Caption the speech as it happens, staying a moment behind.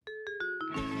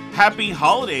Happy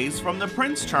holidays from the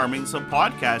Prince Charmings of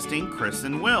podcasting, Chris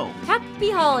and Will. Happy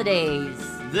holidays!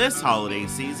 This holiday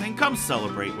season, come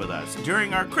celebrate with us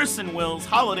during our Chris and Will's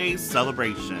Holiday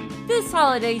Celebration. This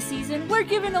holiday season, we're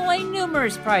giving away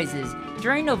numerous prizes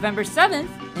during November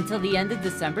 7th until the end of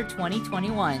December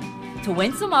 2021. To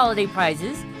win some holiday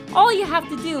prizes, all you have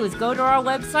to do is go to our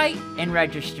website and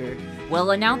register.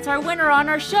 We'll announce our winner on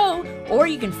our show, or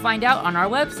you can find out on our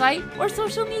website or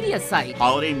social media site.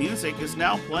 Holiday music is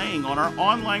now playing on our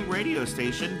online radio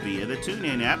station via the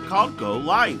TuneIn app called Go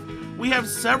Live. We have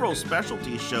several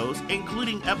specialty shows,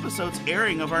 including episodes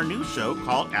airing of our new show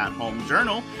called At Home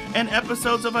Journal and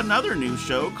episodes of another new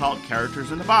show called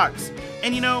Characters in the Box.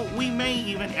 And we may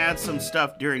even add some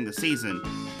stuff during the season.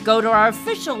 Go to our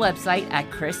official website at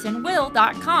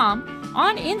chrisandwill.com,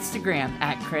 on Instagram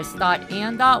at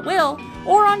chris.and.will,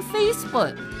 or on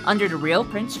Facebook under The Real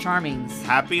Prince Charmings.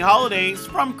 Happy holidays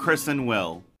from Chris and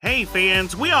Will. Hey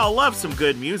fans, we all love some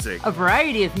good music. A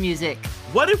variety of music.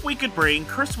 What if we could bring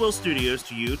Chris Will Studios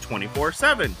to you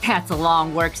 24/7? That's a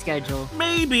long work schedule.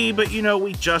 Maybe, but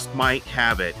we just might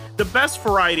have it. The best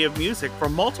variety of music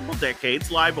from multiple decades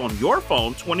live on your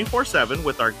phone 24/7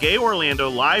 with our Gay Orlando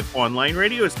live online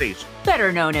radio station.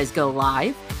 Better known as Go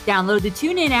Live. Download the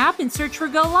TuneIn app and search for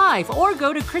Go Live, or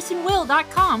go to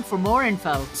chrisandwill.com for more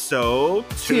info. So,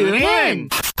 tune in.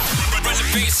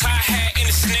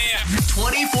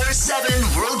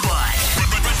 24/7 worldwide.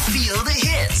 Feel the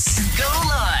hits. Go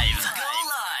live. Go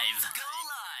live. Go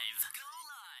live.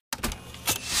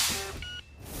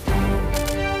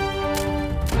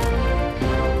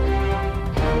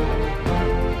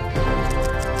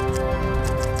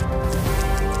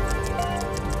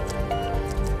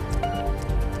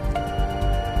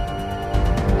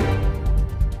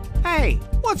 Hey,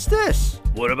 what's this?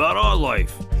 What about our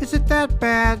life? Is it that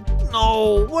bad?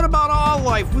 No, what about our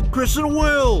life with Chris and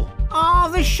Will? Oh,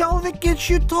 the show that gets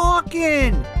you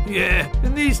talking. Yeah,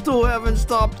 and these two haven't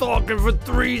stopped talking for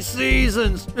 3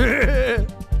 seasons.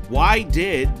 Why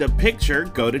did the picture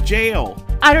go to jail?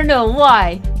 I don't know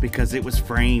why. Because it was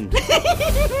framed.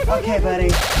 Okay, buddy.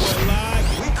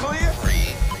 We clear?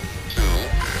 3, 2,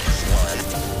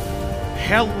 1.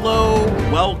 Hello,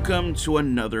 welcome to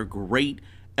another great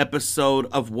episode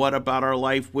of What About Our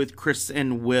Life with Chris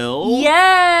and Will.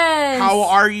 Yes! How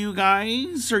are you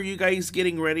guys? Are you guys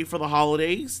getting ready for the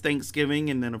holidays, Thanksgiving,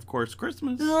 and then of course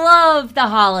Christmas? Love the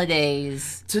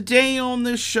holidays. Today on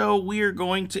this show, we are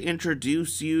going to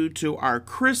introduce you to our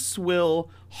Chris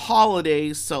Will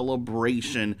holiday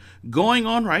celebration going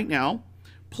on right now.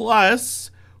 Plus,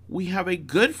 we have a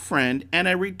good friend and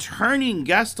a returning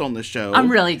guest on the show. I'm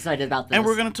really excited about this. And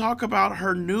we're going to talk about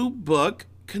her new book,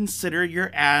 Consider Your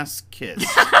Ass Kissed.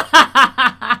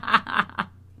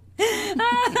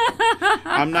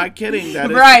 I'm not kidding.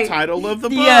 That is right. The title of the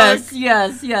book.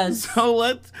 Yes.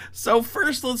 So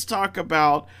first let's talk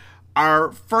about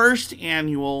our first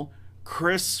annual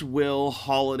Chris Will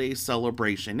holiday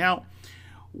celebration. Now,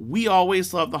 we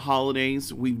always love the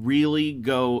holidays. We really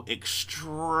go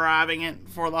extravagant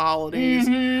for the holidays.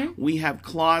 Mm-hmm. We have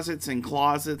closets and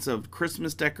closets of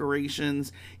Christmas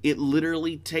decorations. It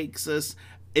literally takes us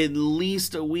at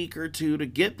least a week or two to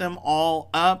get them all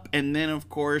up, and then of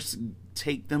course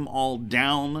take them all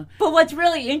down. But what's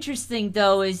really interesting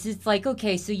though is it's like,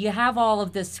 okay, so you have all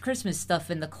of this Christmas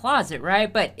stuff in the closet,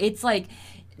 right? But it's like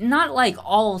not like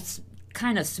all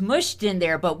kind of smushed in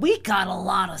there, but we got a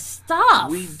lot of stuff.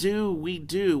 We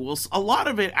do. Well, a lot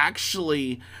of it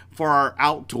actually for our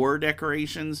outdoor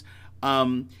decorations.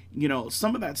 Some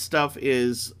of that stuff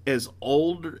is as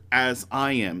old as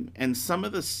I am, and some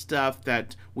of the stuff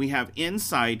that we have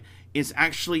inside is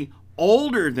actually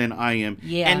older than I am.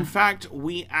 Yeah. In fact,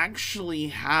 we actually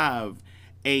have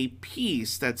a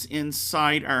piece that's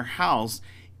inside our house.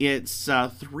 It's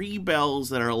 3 bells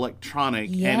that are electronic,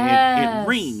 yes. And it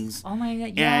rings. Oh my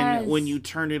God, yes. And when you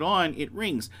turn it on, it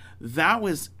rings. That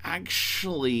was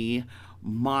actually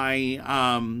my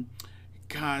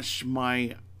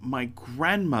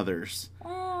grandmother's.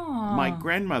 Oh. My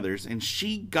grandmother's, and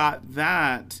she got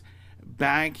that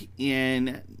back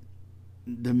in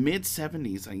the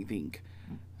mid-70s, I think.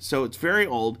 So it's very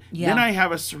old. Yeah. Then I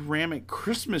have a ceramic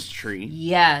Christmas tree.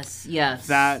 Yes.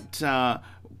 That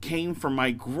came from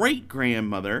my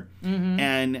great-grandmother, mm-hmm.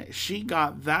 and she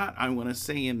got that, I want to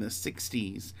say, in the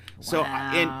 60s. Wow. So,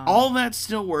 and all that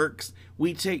still works.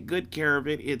 We take good care of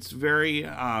it. It's very,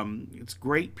 it's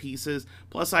great pieces.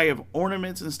 Plus, I have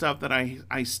ornaments and stuff that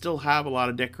I still have a lot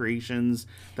of decorations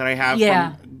that I have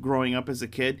from growing up as a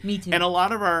kid. Me too. And a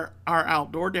lot of our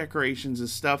outdoor decorations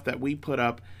is stuff that we put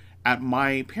up at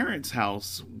my parents'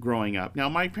 house growing up. Now,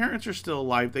 my parents are still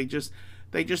alive.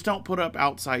 They just don't put up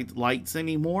outside lights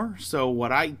anymore. So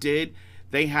what I did,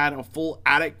 they had a full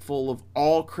attic full of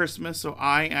all Christmas, so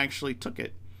I actually took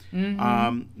it.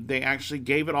 They actually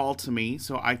gave it all to me,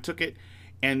 so I took it.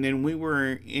 And then we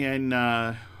were in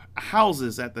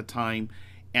houses at the time,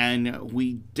 and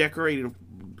we decorated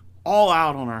all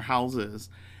out on our houses.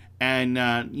 And,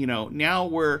 now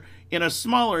we're in a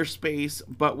smaller space,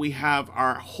 but we have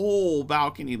our whole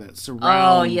balcony that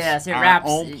surrounds it our wraps.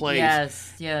 own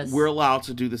place. Yes. We're allowed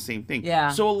to do the same thing. Yeah.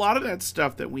 So a lot of that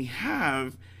stuff that we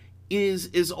have is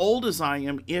as old as I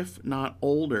am, if not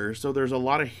older. So there's a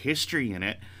lot of history in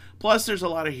it. Plus, there's a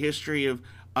lot of history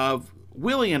of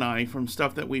Willie and I from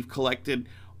stuff that we've collected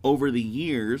over the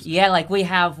years. Yeah, like we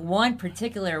have one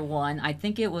particular one. I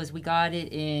think we got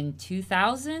it in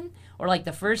 2000 or like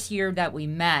the first year that we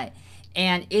met.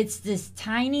 And it's this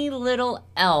tiny little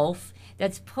elf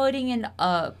that's putting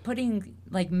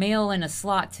like mail in a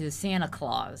slot to Santa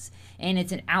Claus. And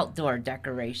it's an outdoor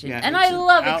decoration. Yeah, and I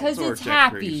love it because outdoor it's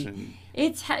happy. decoration.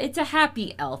 It's a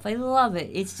happy elf. I love it.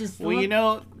 It's just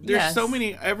There's so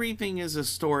many. Everything is a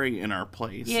story in our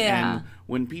place. Yeah. And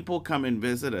when people come and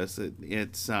visit us,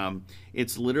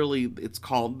 it's literally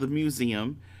called the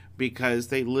museum because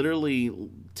they literally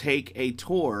take a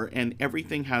tour and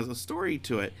everything has a story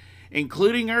to it,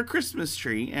 including our Christmas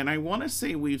tree. And I want to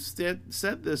say we've said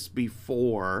this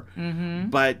before,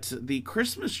 but the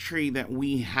Christmas tree that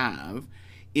we have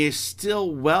is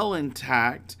still well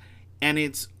intact. And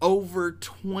it's over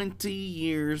 20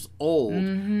 years old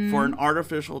for an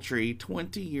artificial tree,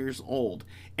 20 years old.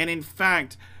 And in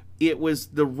fact, it was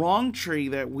the wrong tree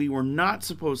that we were not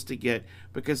supposed to get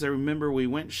because I remember we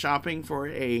went shopping for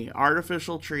a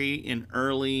artificial tree in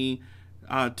early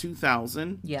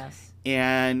 2000. Yes.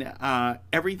 And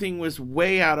everything was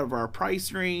way out of our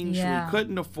price range. Yeah. We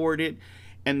couldn't afford it.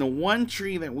 And the one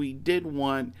tree that we did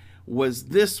want was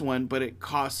this one, but it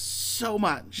cost so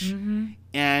much.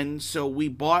 And so we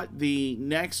bought the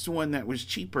next one that was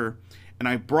cheaper, and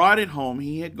I brought it home.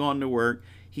 He had gone to work.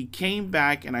 He came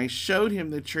back, and I showed him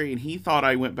the tree, and he thought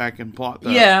I went back and bought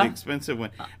the expensive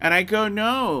one. And I go,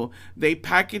 no, they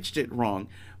packaged it wrong.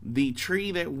 The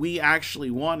tree that we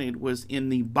actually wanted was in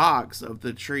the box of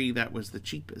the tree that was the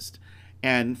cheapest.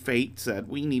 And fate said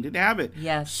we needed to have it.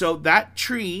 Yes. So that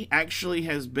tree actually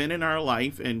has been in our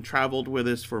life and traveled with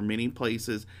us for many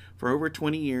places for over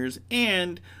 20 years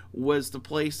and was the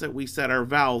place that we said our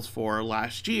vows for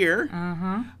last year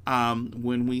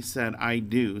when we said I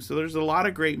do. So there's a lot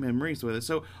of great memories with it.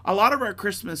 So a lot of our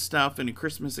Christmas stuff and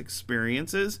Christmas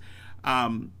experiences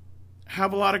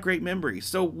have a lot of great memories.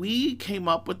 So we came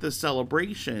up with the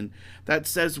celebration that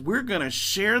says we're going to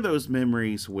share those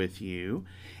memories with you.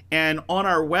 And on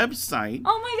our website,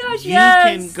 oh my gosh, you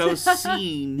can go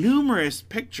see numerous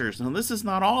pictures. Now, this is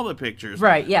not all the pictures.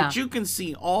 Right, yeah. But you can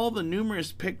see all the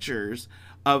numerous pictures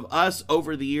of us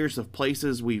over the years of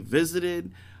places we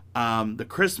visited. The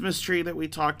Christmas tree that we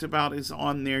talked about is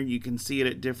on there. You can see it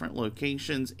at different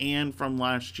locations and from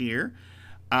last year.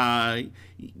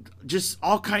 Just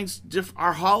all kinds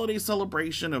our holiday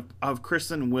celebration of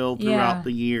Chris and Will throughout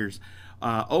the years.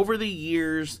 Over the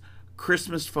years,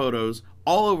 Christmas photos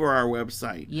all over our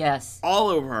website. Yes. All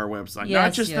over our website. Yes,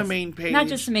 not just the main page. Not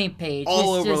just the main page.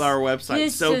 All over our website.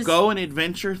 So go and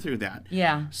adventure through that.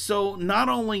 Yeah. So not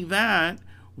only that,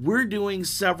 we're doing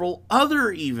several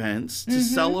other events to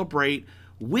celebrate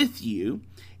with you.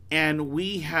 And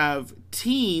we have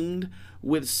teamed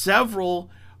with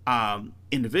several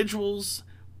individuals,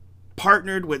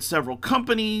 partnered with several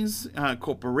companies,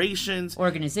 corporations,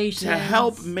 organizations to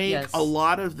help make a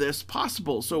lot of this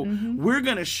possible. So we're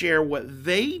going to share what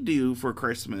they do for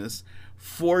Christmas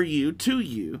for you, to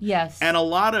you. Yes. And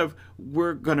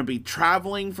we're going to be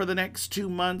traveling for the next 2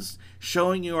 months,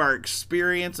 showing you our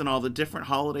experience and all the different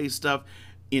holiday stuff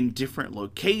in different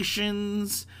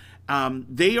locations.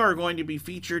 They are going to be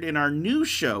featured in our new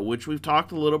show, which we've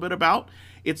talked a little bit about.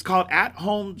 It's called At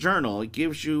Home Journal. It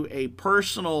gives you a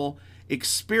personal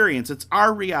experience. It's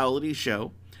our reality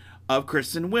show of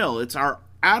Chris and Will. It's our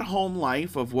at-home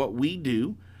life of what we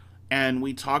do, and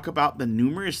we talk about the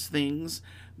numerous things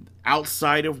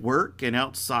outside of work and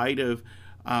outside of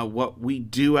what we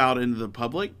do out into the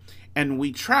public, and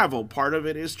we travel. Part of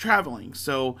it is traveling.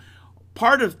 So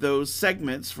part of those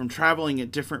segments from traveling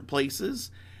at different places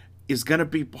is going to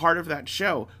be part of that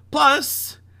show.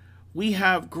 Plus, we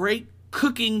have great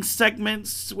cooking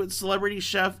segments with celebrity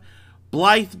chef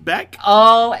Blythe Beck.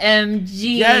 OMG.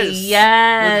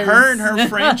 Yes. With her and her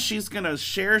friends, she's going to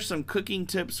share some cooking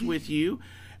tips with you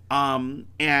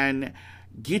and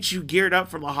get you geared up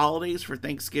for the holidays, for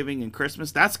Thanksgiving and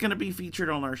Christmas. That's going to be featured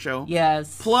on our show.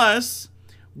 Yes. Plus,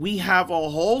 we have a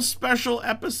whole special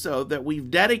episode that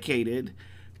we've dedicated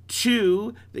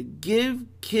to the Give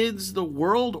Kids the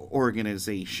World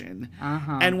organization.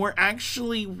 And we're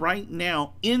actually right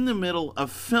now in the middle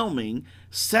of filming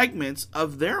segments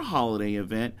of their holiday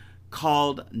event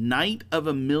called Night of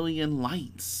a Million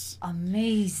Lights.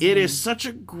 Amazing. It is such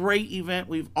a great event.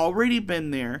 We've already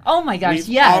been there. Oh my gosh, We've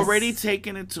yes. already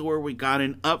taken a tour. We got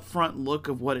an upfront look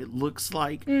of what it looks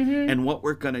like and what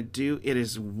we're going to do. It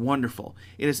is wonderful.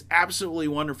 It is absolutely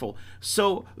wonderful.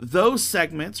 So those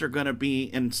segments are going to be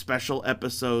in special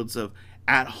episodes of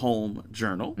At Home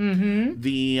Journal.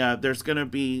 There's going to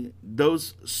be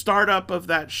those startup of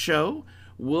that show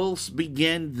will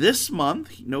begin this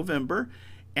month, November,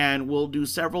 and we'll do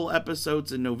several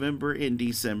episodes in November and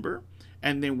December,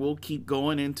 and then we'll keep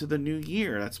going into the new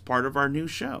year. That's part of our new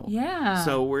show. Yeah.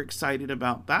 So we're excited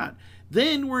about that.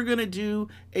 Then we're going to do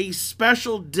a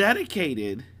special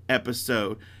dedicated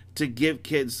episode to Give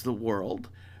Kids the World,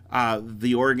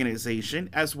 the organization,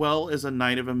 as well as a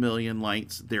Night of a Million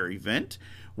Lights, their event.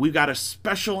 We've got a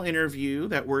special interview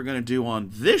that we're going to do on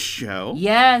this show.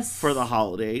 Yes. For the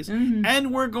holidays.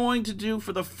 And we're going to do,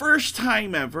 for the first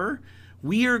time ever,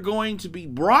 we are going to be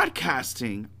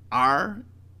broadcasting our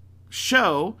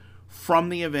show from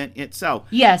the event itself.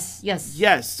 Yes.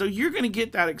 Yes, so you're going to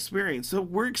get that experience. So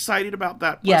we're excited about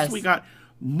that. Plus, Yes. we got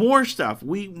more stuff.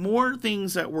 More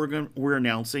things that we're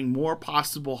announcing, more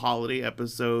possible holiday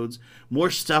episodes,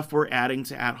 more stuff we're adding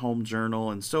to At Home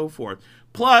Journal and so forth.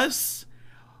 Plus,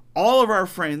 all of our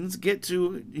friends get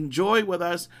to enjoy with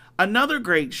us another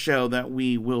great show that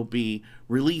we will be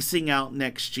releasing out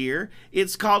next year.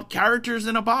 It's called Characters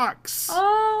in a Box.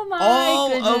 Oh my All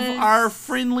goodness. of our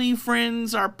friendly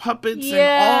friends, our puppets, and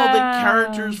Yeah. all the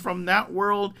characters from that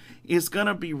world is going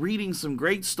to be reading some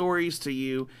great stories to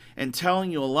you and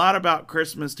telling you a lot about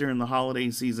Christmas during the holiday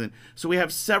season. So we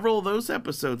have several of those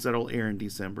episodes that will air in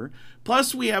December.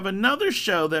 Plus, we have another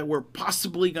show that we're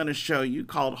possibly going to show you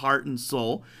called Heart and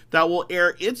Soul that will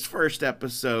air its first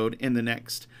episode in the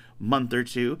next month or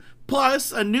two.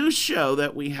 Plus, a new show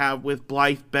that we have with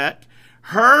Blythe Beck.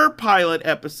 Her pilot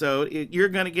episode, you're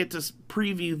going to get to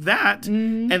preview that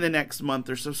in the next month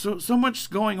or so. So much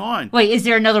going on. Wait, is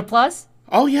there another plus?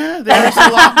 Oh, yeah, there's a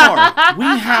lot more.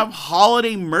 We have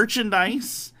holiday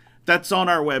merchandise that's on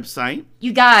our website.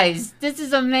 You guys, this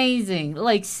is amazing.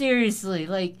 Like, seriously.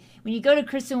 Like, when you go to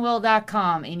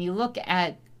KristenWill.com and you look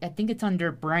at, I think it's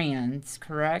under brands,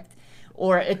 correct?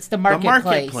 Or it's the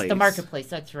marketplace. The marketplace,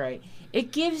 that's right.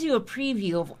 It gives you a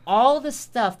preview of all the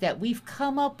stuff that we've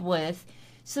come up with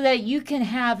so that you can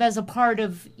have as a part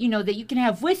of, that you can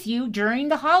have with you during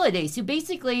the holidays. So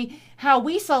basically, how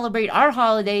we celebrate our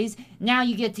holidays, now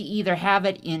you get to either have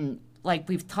it in, like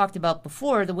we've talked about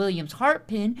before, the Williams Heart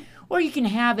Pin, or you can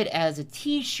have it as a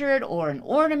t-shirt or an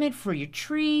ornament for your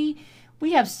tree.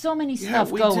 We have so many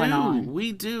stuff going on.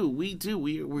 We do.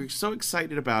 We're so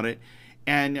excited about it.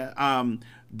 And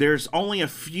there's only a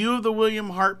few of the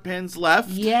William Hart pins left.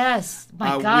 Yes.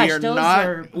 My gosh,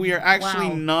 we are actually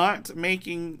wow. not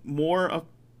making more of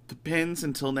the pins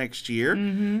until next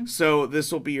year. So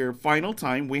this will be your final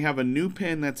time. We have a new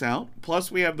pin that's out. Plus,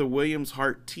 we have the Williams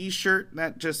Hart t-shirt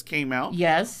that just came out.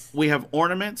 Yes. We have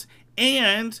ornaments.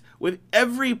 And with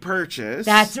every purchase...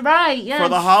 That's right, yes. For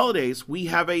the holidays, we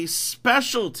have a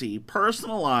specialty,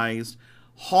 personalized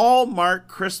Hallmark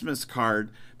Christmas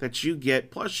card that you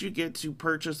get. Plus, you get to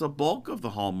purchase a bulk of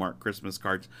the Hallmark Christmas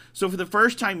cards. So for the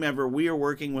first time ever, we are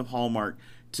working with Hallmark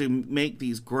to make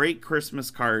these great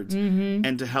Christmas cards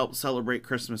and to help celebrate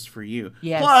Christmas for you.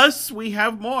 Yes. Plus, we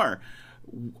have more.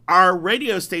 Our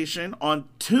radio station on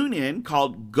TuneIn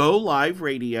called Go Live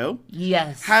Radio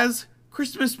has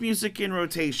Christmas music in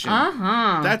rotation.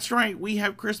 That's right. We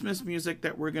have Christmas music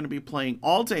that we're going to be playing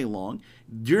all day long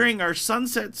during our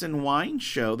Sunsets and Wine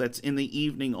show that's in the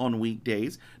evening on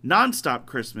weekdays. Nonstop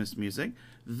Christmas music.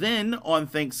 Then on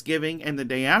Thanksgiving and the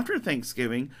day after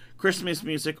Thanksgiving, Christmas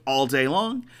music all day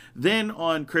long. Then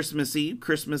on Christmas Eve,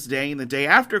 Christmas Day, and the day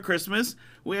after Christmas,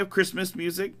 we have Christmas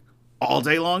music all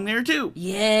day long there too.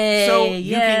 Yay! So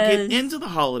you can get into the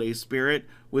holiday spirit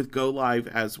with Go Live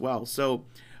as well. So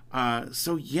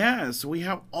we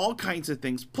have all kinds of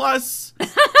things. Plus,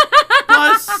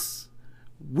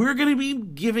 we're going to be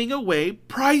giving away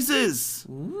prizes.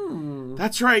 Ooh.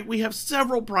 That's right. We have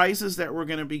several prizes that we're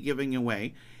going to be giving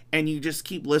away. And you just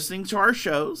keep listening to our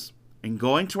shows and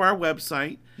going to our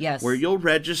website. Yes. Where you'll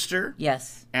register.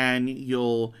 Yes. And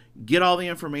you'll get all the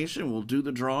information. We'll do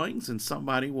the drawings, and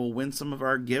somebody will win some of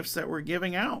our gifts that we're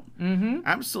giving out. Mm-hmm.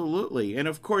 Absolutely. And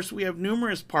of course, we have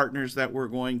numerous partners that we're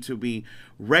going to be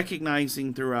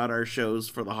recognizing throughout our shows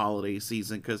for the holiday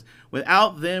season, because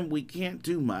without them, we can't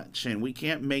do much and we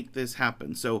can't make this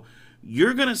happen. So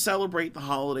you're going to celebrate the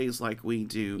holidays like we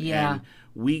do. Yeah. And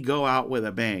we go out with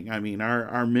a bang. I mean,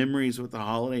 our memories with the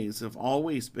holidays have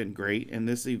always been great. And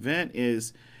this event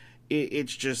is...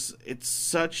 It's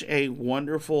such a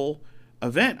wonderful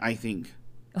event, I think.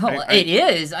 Oh, it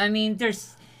is. I mean,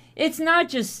 it's not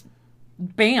just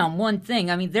bam, one thing.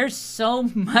 I mean, there's so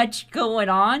much going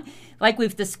on. Like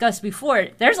we've discussed before,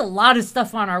 there's a lot of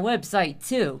stuff on our website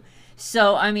too.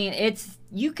 So, I mean,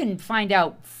 you can find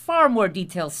out far more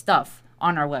detailed stuff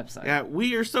on our website. Yeah,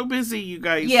 we are so busy, you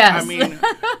guys. Yes. I mean,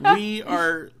 we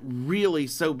are really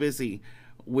so busy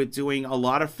with doing a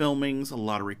lot of filmings, a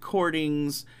lot of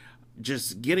recordings,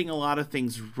 just getting a lot of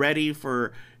things ready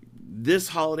for this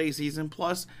holiday season,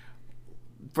 plus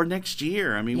for next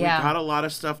year. I mean, we've got a lot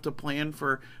of stuff to plan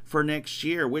for next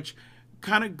year, which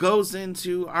kind of goes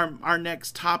into our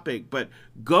next topic. But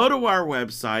go to our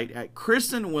website at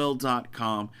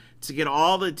chrisandwill.com to get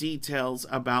all the details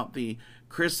about the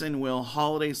Chris and Will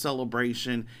holiday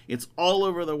celebration. It's all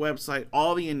over the website,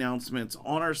 all the announcements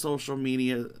on our social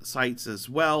media sites as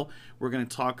well. We're going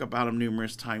to talk about them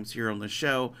numerous times here on the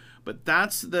show, but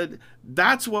that's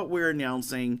what we're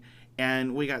announcing,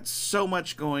 and we got so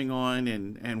much going on,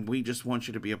 and we just want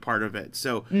you to be a part of it.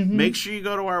 So make sure you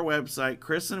go to our website,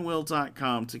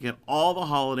 chrisandwill.com, to get all the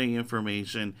holiday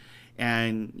information.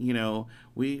 And you know,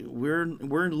 we're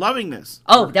loving this.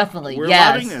 Oh, definitely. We're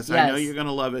loving this. Yes. I know you're going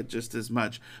to love it just as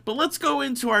much. But let's go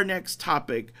into our next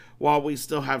topic while we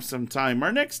still have some time.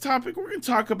 Our next topic, we're going to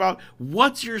talk about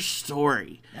what's your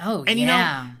story. Oh, and you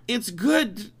know, it's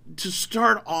good to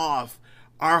start off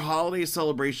our holiday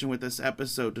celebration with this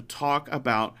episode to talk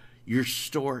about your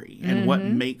story and what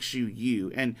makes you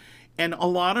you. And a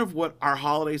lot of what our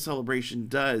holiday celebration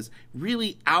does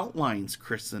really outlines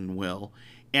Chris and Will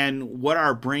and what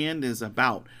our brand is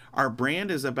about. Our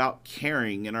brand is about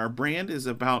caring, and our brand is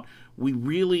about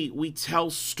we tell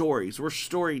stories. We're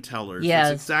storytellers. Yes.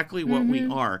 That's exactly what we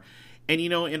are. And you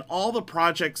know, in all the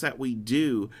projects that we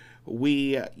do,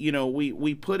 we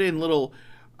put in little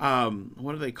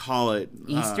what do they call it?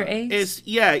 Easter eggs?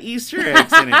 Easter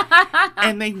eggs in it.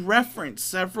 And they reference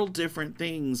several different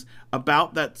things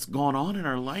about that's gone on in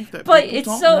our life that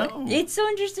people don't know. It's so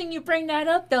interesting you bring that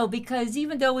up, though, because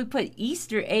even though we put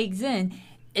Easter eggs in,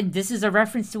 and this is a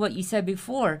reference to what you said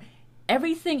before,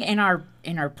 everything in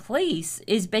our place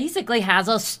is basically has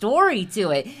a story to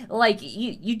it. Like,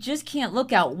 you just can't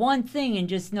look at one thing and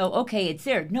just know, okay, it's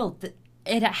there. No,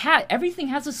 everything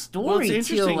has a story to it. Well, it's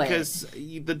interesting because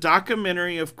the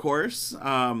documentary, of course,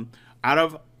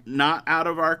 not out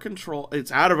of our control.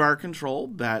 It's out of our control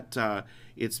that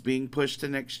it's being pushed to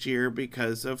next year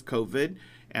because of COVID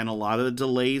and a lot of the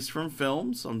delays from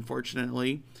films.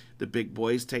 Unfortunately, the big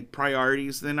boys take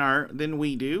priorities than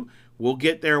we do. We'll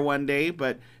get there one day,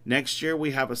 but next year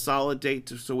we have a solid date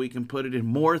so we can put it in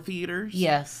more theaters.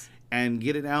 Yes. And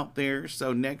get it out there.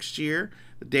 So next year,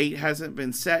 the date hasn't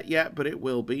been set yet, but it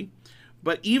will be.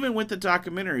 But even with the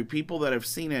documentary, people that have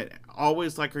seen it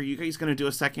always like, are you guys going to do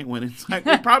a second one? It's like,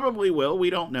 we probably will. We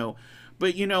don't know.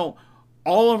 But, you know,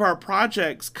 all of our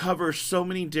projects cover so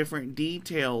many different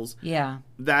details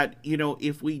that, you know,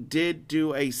 if we did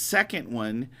do a second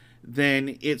one,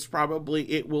 then it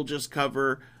will just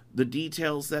cover the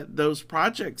details that those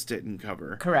projects didn't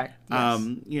cover. Correct. Yes.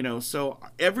 You know, so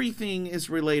everything is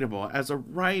relatable. As a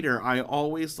writer, I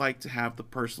always like to have the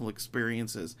personal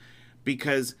experiences,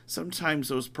 because sometimes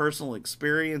those personal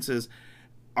experiences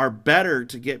are better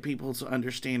to get people to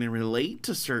understand and relate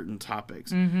to certain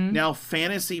topics. Now,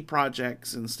 fantasy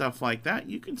projects and stuff like that,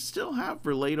 you can still have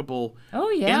relatable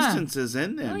instances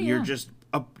in them.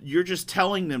 You're just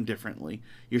telling them differently.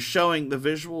 You're showing the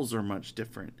visuals are much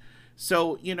different.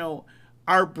 So, you know,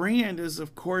 our brand is,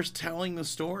 of course, telling the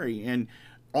story and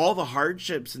all the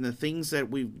hardships and the things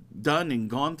that we've done and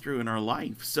gone through in our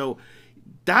life. So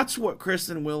that's what Chris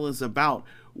and Will is about.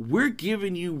 We're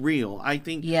giving you real. I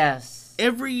think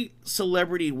every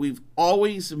celebrity we've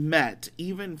always met,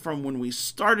 even from when we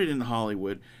started in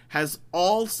Hollywood, has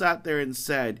all sat there and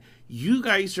said, you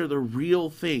guys are the real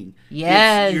thing.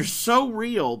 Yes. You're so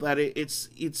real that it's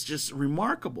just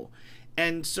remarkable.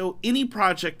 And so any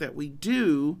project that we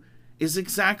do is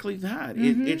exactly that.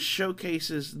 It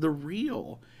showcases the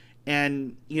real.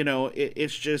 And, you know,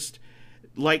 it's just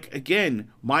like,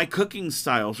 again, my cooking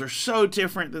styles are so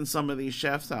different than some of these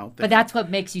chefs out there. But that's what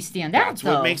makes you stand out, That's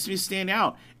what makes me stand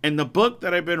out. And the book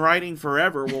that I've been writing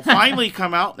forever will finally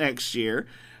come out next year.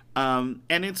 And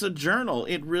it's a journal.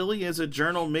 It really is a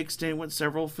journal mixed in with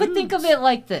several foods. But think of it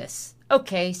like this.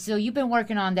 Okay, so you've been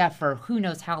working on that for who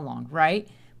knows how long, right?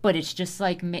 But it's just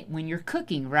like when you're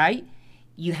cooking, right?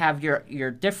 You have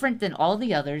you're different than all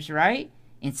the others, right?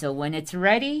 And so when it's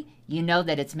ready, you know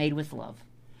that it's made with love.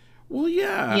 Well,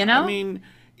 yeah. You know? I mean,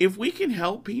 if we can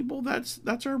help people, that's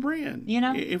our brand. You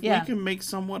know? If we can make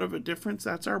somewhat of a difference,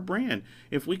 that's our brand.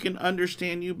 If we can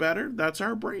understand you better, that's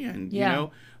our brand. Yeah. You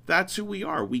know, that's who we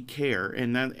are. We care,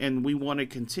 and we want to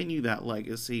continue that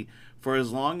legacy for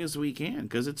as long as we can,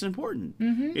 because it's important.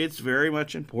 Mm-hmm. It's very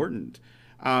much important.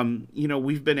 You know,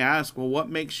 we've been asked, well, what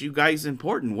makes you guys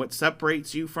important? What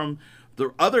separates you from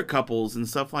the other couples and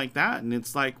stuff like that? And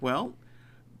it's like, well,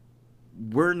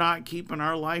 we're not keeping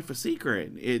our life a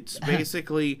secret. It's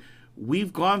basically,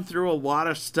 we've gone through a lot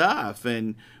of stuff,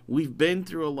 and we've been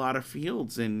through a lot of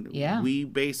fields, and we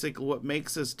basically, what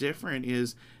makes us different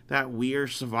is that we are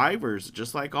survivors,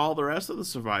 just like all the rest of the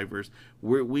survivors.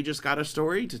 We just got a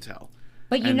story to tell.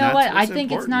 But you know what? I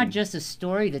think it's not just a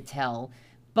story to tell,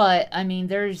 but I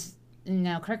mean,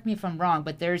 now correct me if I'm wrong,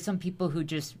 but there's some people who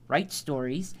just write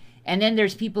stories, and then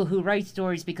there's people who write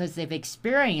stories because they've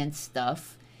experienced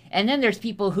stuff. And then there's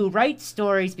people who write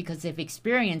stories because they've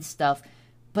experienced stuff,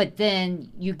 but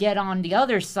then you get on the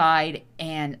other side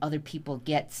and other people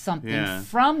get something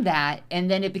from that,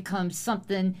 and then it becomes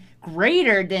something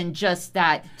greater than just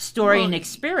that story and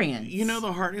experience. You know,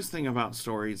 the hardest thing about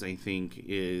stories, I think,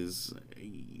 is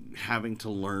having to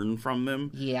learn from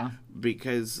them. Yeah.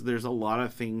 Because there's a lot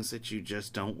of things that you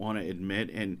just don't want to admit.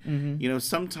 And, you know,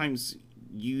 sometimes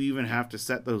you even have to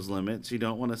set those limits. You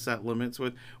don't want to set limits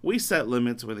we set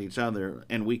limits with each other,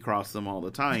 and we cross them all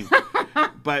the time.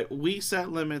 But we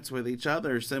set limits with each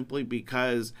other simply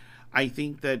because I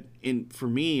think that, for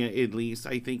me at least,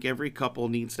 I think every couple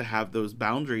needs to have those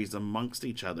boundaries amongst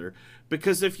each other.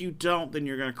 Because if you don't, then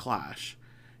you're going to clash.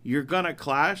 You're going to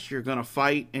clash, you're going to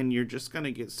fight, and you're just going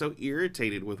to get so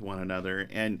irritated with one another.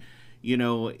 And, you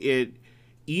know,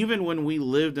 even when we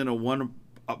lived in a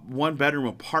one-bedroom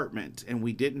apartment and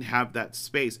we didn't have that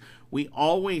space, we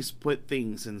always put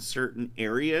things in certain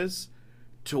areas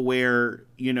to where,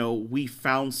 you know, we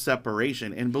found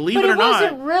separation. And believe it or not, but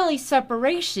it wasn't really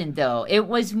separation, though. It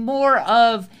was more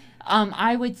of,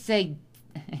 I would say,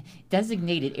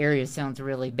 designated area sounds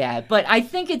really bad, but I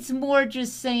think it's more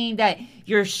just saying that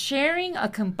you're sharing a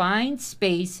combined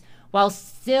space while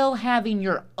still having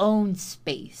your own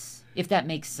space, if that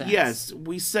makes sense. Yes,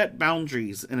 we set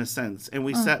boundaries in a sense, and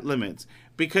we set limits,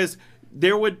 because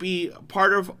there would be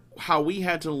part of how we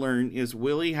had to learn is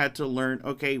Willie had to learn,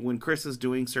 okay, when Chris is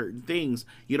doing certain things,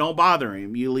 you don't bother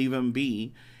him, you leave him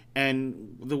be.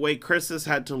 And the way Chris has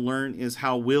had to learn is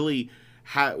how Willie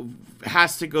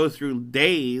has to go through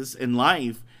days in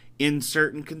life in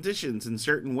certain conditions, in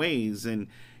certain ways. And,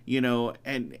 you know,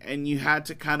 and you had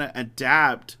to kind of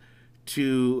adapt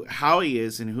to how he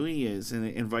is and who he is,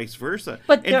 and vice versa.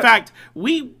 But in fact,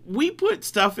 we put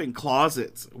stuff in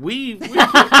closets. We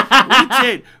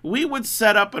did. We would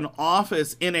set up an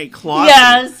office in a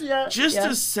closet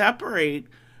to separate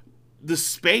the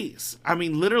space. I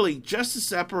mean, literally just to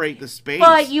separate the space.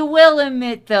 But you will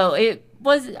admit, though, I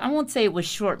won't say it was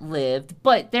short-lived,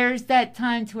 but there's that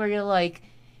time to where you're like,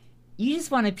 you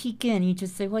just want to peek in. You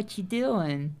just say, "What you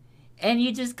doing?" And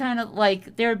you just kind of,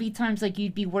 like, there would be times, like,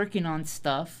 you'd be working on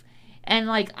stuff, and,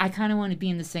 like, I kind of want to be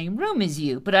in the same room as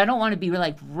you, but I don't want to be,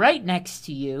 like, right next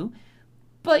to you.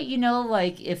 But, you know,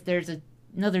 like, if there's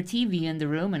another TV in the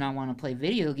room and I want to play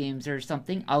video games or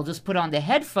something, I'll just put on the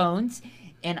headphones,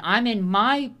 and I'm in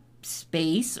my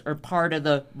space or part of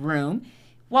the room,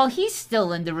 while he's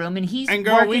still in the room and he's working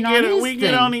on his thing. We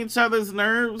get on each other's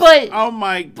nerves. But, oh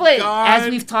my God. But as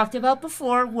we've talked about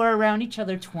before, we're around each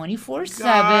other 24/7.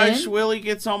 Gosh, Willie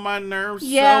gets on my nerves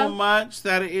so much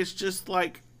that it's just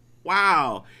like,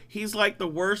 wow. He's like the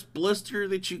worst blister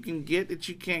that you can get that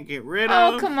you can't get rid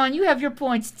of. Oh, come on. You have your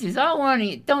points, too. Don't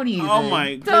even. Oh,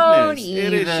 my goodness.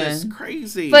 It is just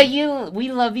crazy. But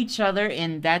we love each other,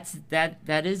 and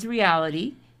that is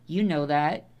reality. You know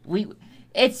that.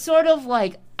 It's sort of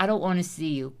like, I don't want to see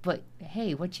you, but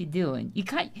hey, what you doing?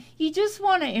 You just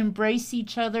want to embrace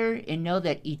each other and know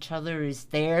that each other is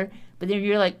there. But then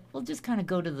you're like, well, just kind of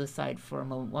go to the side for a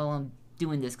moment while I'm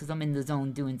doing this, because I'm in the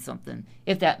zone doing something,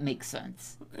 if that makes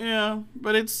sense. Yeah,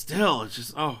 but it's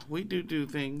just, we do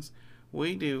things.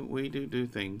 We do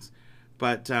things.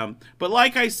 But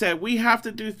like I said, we have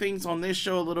to do things on this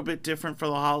show a little bit different for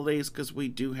the holidays because we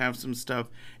do have some stuff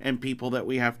and people that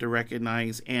we have to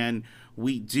recognize, and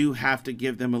we do have to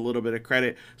give them a little bit of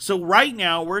credit. So right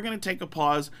now, we're going to take a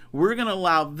pause. We're going to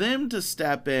allow them to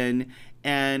step in,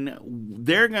 and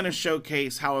they're going to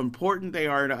showcase how important they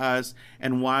are to us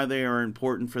and why they are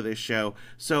important for this show.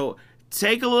 So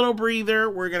take a little breather.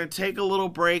 We're going to take a little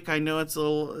break. I know it's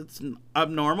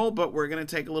abnormal, but we're going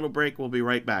to take a little break. We'll be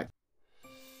right back.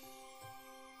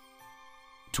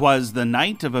 'Twas the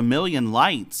night of 1,000,000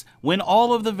 lights, when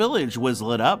all of the village was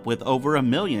lit up with over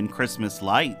 1,000,000 Christmas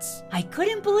lights. I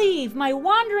couldn't believe my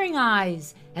wandering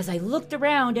eyes as I looked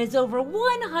around as over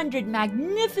 100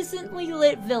 magnificently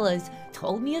lit villas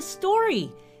told me a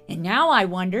story. And now I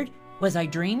wondered, was I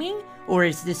dreaming or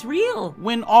is this real?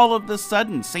 When all of the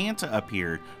sudden Santa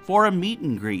appeared for a meet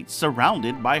and greet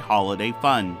surrounded by holiday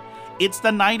fun. It's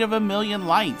the night of 1,000,000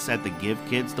 lights at the Give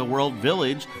Kids the World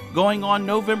Village, going on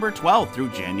November 12th through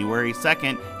January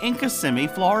 2nd in Kissimmee,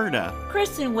 Florida.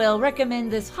 Chris and Will recommend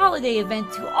this holiday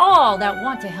event to all that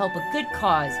want to help a good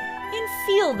cause and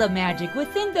feel the magic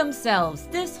within themselves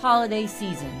this holiday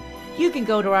season. You can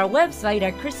go to our website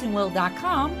at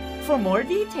chrisandwill.com for more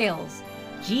details.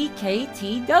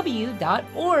 GKTW.org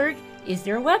is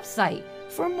their website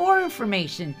for more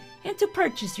information and to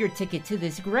purchase your ticket to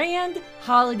this grand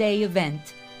holiday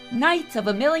event. Nights of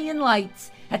 1,000,000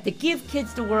 Lights at the Give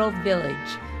Kids the World Village,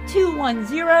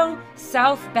 210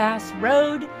 South Bass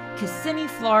Road, Kissimmee,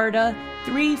 Florida,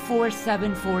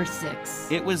 34746.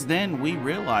 It was then we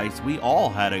realized we all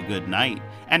had a good night,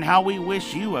 and how we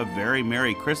wish you a very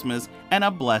Merry Christmas and a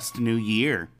blessed New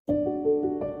Year.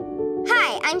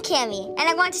 Hi, I'm Cammie, and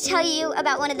I want to tell you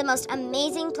about one of the most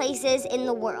amazing places in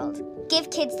the world, Give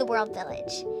Kids the World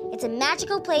Village. It's a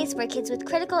magical place where kids with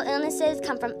critical illnesses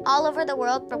come from all over the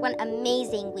world for one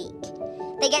amazing week.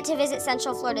 They get to visit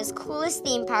Central Florida's coolest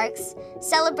theme parks,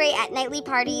 celebrate at nightly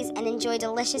parties, and enjoy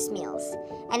delicious meals.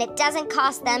 And it doesn't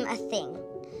cost them a thing.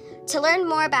 To learn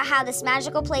more about how this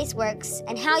magical place works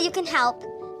and how you can help,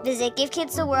 visit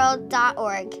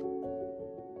givekidstheworld.org.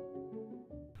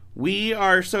 We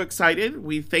are so excited.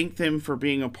 We thank them for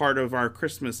being a part of our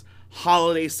Christmas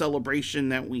holiday celebration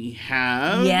that we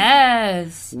have.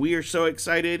 Yes. We are so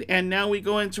excited. And now we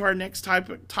go into our next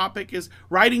topic is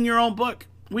writing your own book.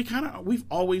 We've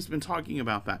always been talking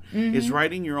about that, is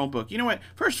writing your own book. You know what?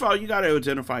 First of all, you got to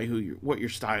identify what your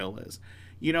style is.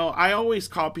 You know, I always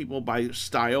call people by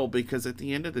style because at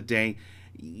the end of the day,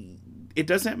 it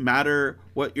doesn't matter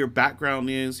what your background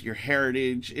is, your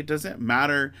heritage. It doesn't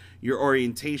matter your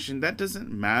orientation. That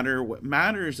doesn't matter. What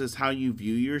matters is how you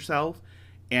view yourself,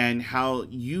 and how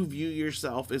you view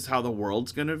yourself is how the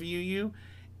world's going to view you.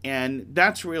 And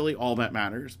that's really all that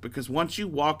matters, because once you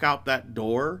walk out that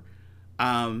door,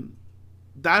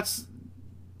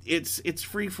 it's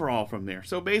free for all from there.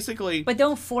 So basically, But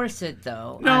don't force it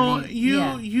though. no, I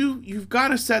mean, you've got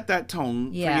to set that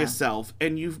tone for yourself,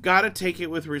 and you've got to take it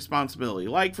with responsibility.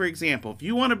 Like, for example, if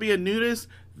you want to be a nudist,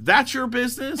 that's your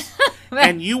business.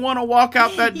 And you want to walk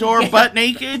out that door butt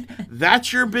naked,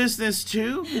 that's your business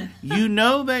too. You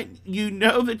know that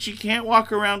you can't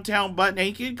walk around town butt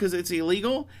naked because it's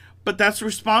illegal, but that's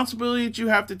responsibility that you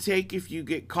have to take if you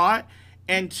get caught.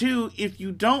 And two, if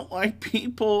you don't like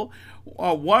people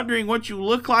wondering what you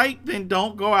look like, then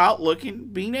don't go out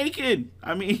be naked.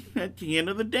 I mean, at the end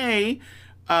of the day,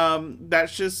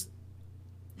 that's just,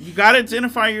 you got to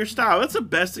identify your style. That's the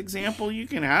best example you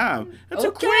can have. That's a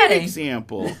great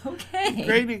example. Okay.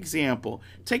 Great example.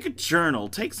 Take a journal.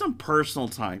 Take some personal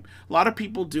time. A lot of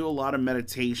people do a lot of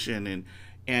meditation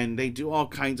and they do all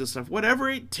kinds of stuff. Whatever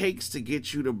it takes to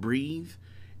get you to breathe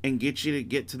and get you to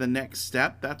get to the next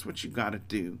step, that's what you got to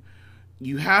do.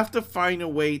 You have to find a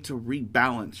way to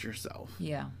rebalance yourself.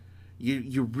 Yeah.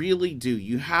 You really do.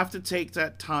 You have to take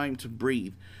that time to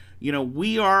breathe. You know,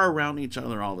 we are around each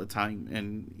other all the time,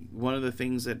 and one of the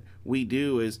things that we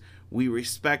do is we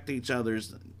respect each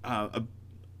other's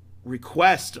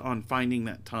request on finding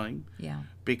that time. Yeah.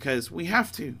 Because we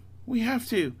have to. We have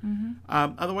to.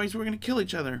 Otherwise, we're going to kill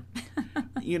each other.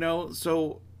 You know,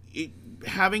 so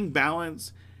having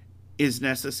balance is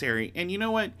necessary. And you know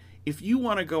what? If you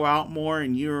want to go out more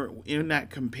and you're in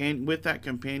that with that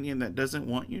companion that doesn't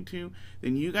want you to,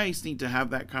 then you guys need to have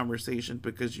that conversation,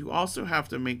 because you also have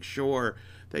to make sure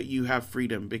that you have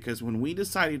freedom. Because when we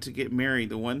decided to get married,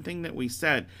 the one thing that we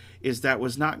said is that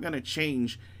was not going to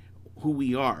change who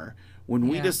we are. When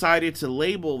we Yeah. decided to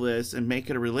label this and make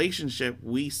it a relationship,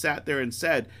 we sat there and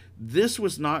said, this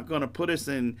was not going to put us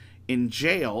in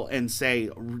jail and say,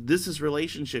 this is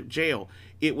relationship jail.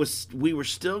 We were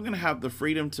still going to have the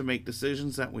freedom to make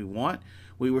decisions that we want.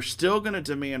 We were still going to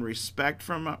demand respect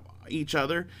from each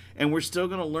other, and we're still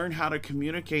going to learn how to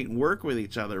communicate and work with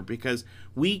each other, because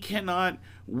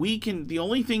the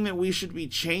only thing that we should be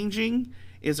changing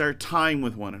is our time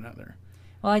with one another.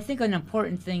 Well, I think an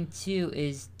important thing too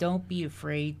is don't be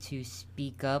afraid to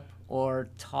speak up or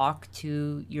talk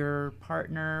to your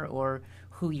partner or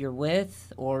who you're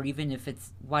with, or even if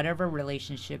it's whatever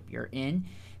relationship you're in.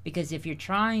 Because if you're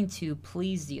trying to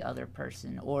please the other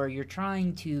person or you're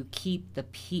trying to keep the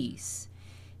peace,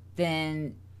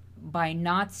 then by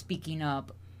not speaking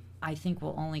up, I think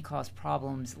will only cause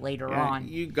problems later on.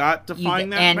 You got to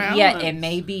find that balance. Yeah, it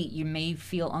may be, you may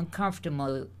feel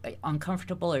uncomfortable,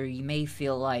 or you may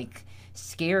feel like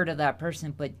scared of that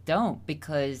person, but don't,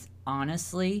 because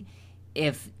honestly,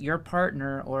 if your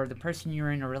partner or the person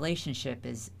you're in a relationship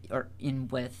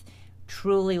with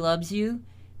truly loves you,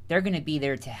 they're going to be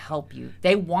there to help you.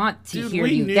 They want to hear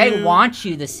you. They want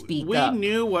you to speak up. We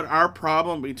knew what our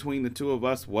problem between the two of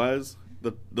us was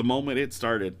the moment it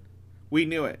started. We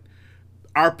knew it.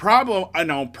 Our problem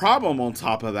on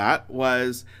top of that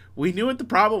was we knew what the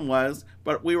problem was,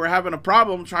 but we were having a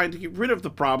problem trying to get rid of the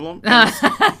problem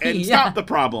and stop the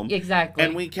problem. Exactly.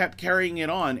 And we kept carrying it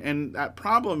on. And that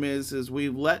problem is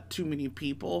we've let too many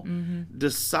people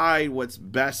decide what's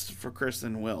best for Chris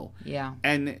and Will. Yeah.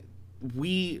 And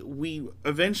we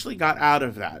eventually got out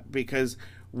of that, because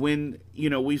when,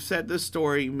 we've said this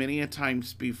story many a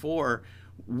times before,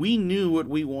 we knew what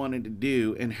we wanted to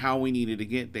do and how we needed to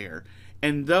get there.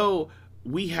 And though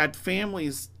we had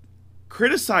families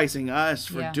criticizing us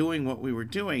for doing what we were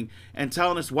doing and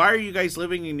telling us, why are you guys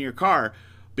living in your car?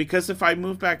 Because if I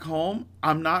move back home,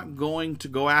 I'm not going to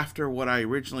go after what I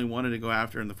originally wanted to go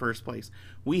after in the first place.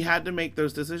 We had to make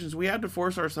those decisions. We had to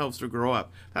force ourselves to grow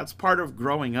up. That's part of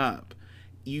growing up.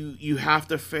 You have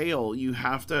to fail. You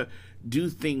have to do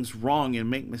things wrong and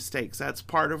make mistakes. That's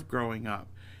part of growing up.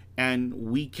 And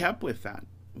we kept with that.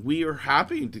 We are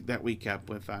happy that we kept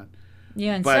with that.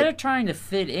 Yeah, instead of trying to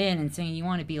fit in and saying you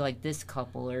want to be like this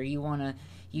couple, or you want to,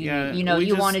 you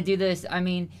want to do this. I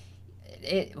mean,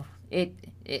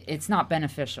 it's not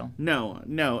beneficial.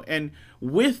 No, and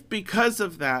because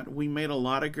of that, we made a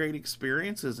lot of great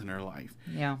experiences in our life.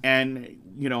 Yeah, and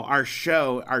our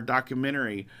show, our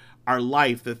documentary, our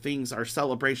life, the things, our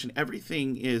celebration,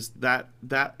 everything is that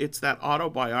it's that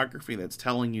autobiography that's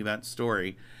telling you that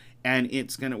story. And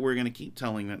we're gonna keep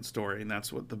telling that story, and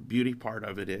that's what the beauty part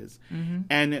of it is. Mm-hmm.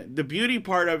 And the beauty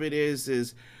part of it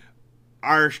is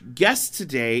our guest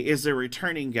today is a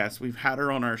returning guest. We've had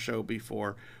her on our show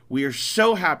before. We are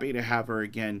so happy to have her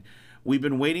again. We've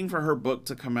been waiting for her book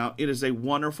to come out. It is a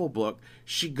wonderful book.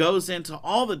 She goes into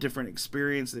all the different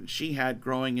experience that she had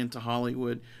growing into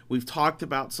Hollywood. We've talked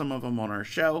about some of them on our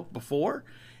show before,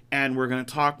 and we're going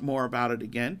to talk more about it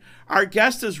again. Our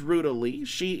guest is Ruta Lee.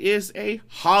 She is a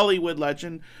Hollywood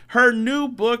legend. Her new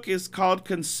book is called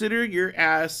Consider Your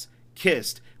Ass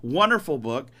Kissed. Wonderful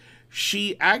book.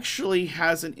 She actually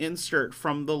has an insert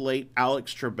from the late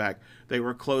Alex Trebek. They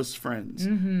were close friends.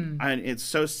 Mm-hmm. And it's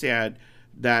so sad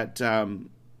that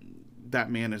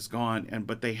that man is gone.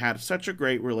 But they had such a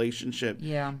great relationship.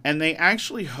 Yeah. And they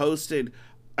actually hosted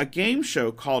a game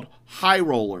show called High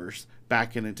Rollers.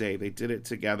 Back in the day, they did it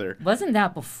together. Wasn't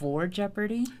that before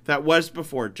Jeopardy? That was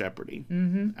before Jeopardy.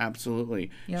 Mm-hmm. Absolutely.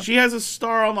 Yep. She has a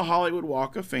star on the Hollywood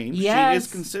Walk of Fame. Yes. She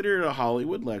is considered a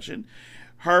Hollywood legend.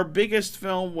 Her biggest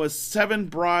film was 7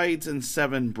 Brides and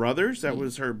 7 Brothers. That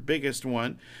was her biggest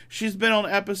one. She's been on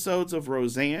episodes of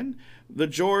Roseanne, The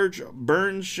George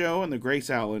Burns Show and The Grace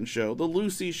Allen Show, The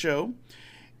Lucy Show,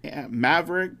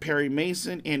 Maverick, Perry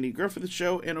Mason, Andy Griffith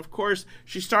Show, and of course,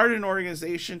 she started an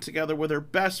organization together with her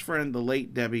best friend, the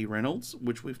late Debbie Reynolds,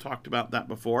 which we've talked about that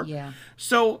before. Yeah.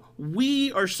 So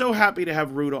we are so happy to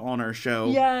have Ruta on our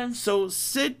show. Yes. So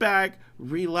sit back,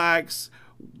 relax.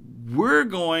 We're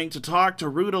going to talk to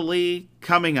Ruta Lee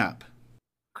coming up.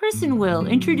 Chris and Will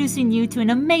introducing you to an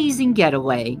amazing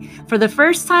getaway. For the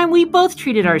first time, we both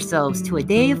treated ourselves to a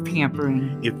day of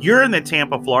pampering. If you're in the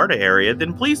Tampa, Florida area,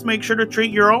 then please make sure to treat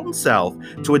your own self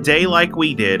to a day like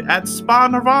we did at Spa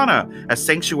Nirvana, a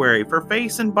sanctuary for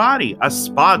face and body, a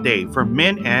spa day for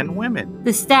men and women.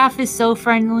 The staff is so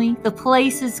friendly, the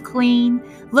place is clean,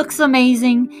 looks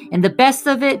amazing, and the best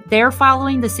of it, they're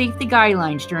following the safety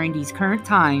guidelines during these current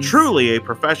times. Truly a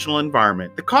professional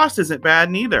environment. The cost isn't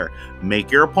bad neither.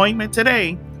 Make your appointment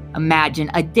today. Imagine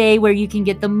a day where you can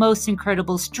get the most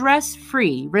incredible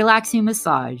stress-free, relaxing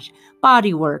massage,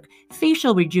 body work,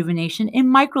 facial rejuvenation, and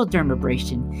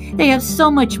microdermabrasion. They have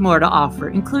so much more to offer,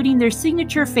 including their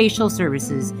signature facial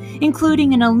services,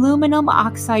 including an aluminum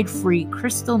oxide-free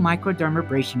crystal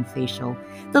microdermabrasion facial,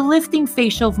 the lifting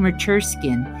facial for mature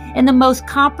skin, and the most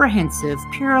comprehensive,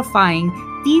 purifying,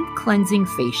 deep cleansing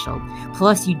facial.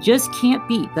 Plus, you just can't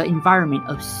beat the environment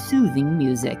of soothing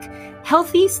music,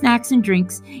 healthy snacks and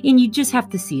drinks, and you just have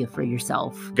to see it for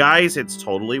yourself. Guys, it's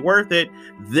totally worth it.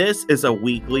 This is a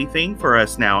weekly thing for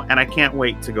us now, and I can't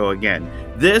wait to go again.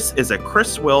 This is a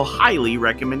Chris Will highly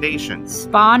recommendation.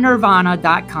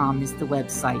 SpaNirvana.com is the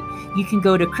website. You can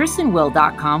go to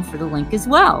chrisandwill.com for the link as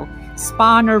well.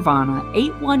 Spa Nirvana,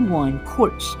 811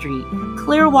 Court Street,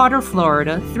 Clearwater,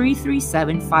 Florida,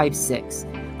 33756.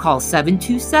 Call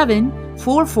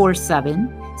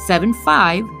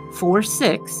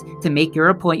 727-447-7546 to make your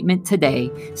appointment today.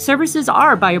 Services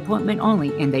are by appointment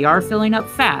only, and they are filling up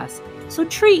fast. So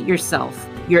treat yourself,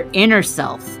 your inner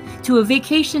self, to a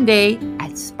vacation day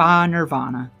at Spa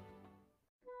Nirvana.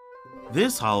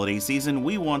 This holiday season,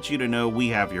 we want you to know we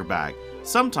have your back.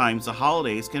 Sometimes the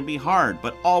holidays can be hard,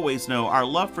 but always know our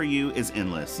love for you is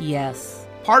endless. Yes.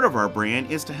 Part of our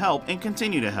brand is to help and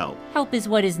continue to help. Help is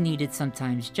what is needed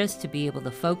sometimes just to be able to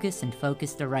focus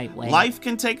the right way. Life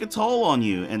can take a toll on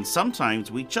you, and sometimes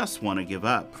we just want to give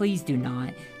up. Please do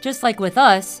not. Just like with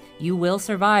us, you will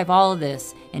survive all of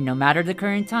this, and no matter the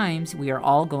current times, we are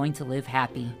all going to live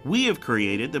happy. We have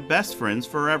created the Best Friends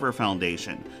Forever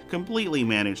Foundation, completely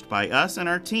managed by us and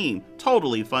our team,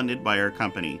 totally funded by our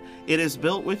company. It is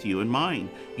built with you in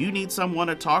mind. You need someone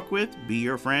to talk with, be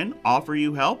your friend, offer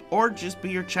you help, or just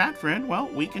be your chat friend? Well,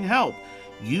 we can help.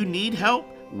 You need help?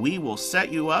 We will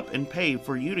set you up and pay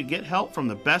for you to get help from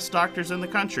the best doctors in the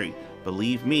country.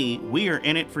 Believe me, we are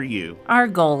in it for you. Our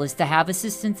goal is to have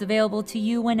assistance available to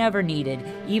you whenever needed,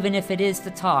 even if it is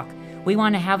to talk. We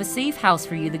want to have a safe house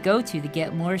for you to go to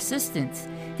get more assistance.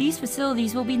 These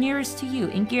facilities will be nearest to you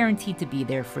and guaranteed to be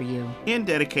there for you. In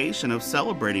dedication of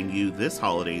celebrating you this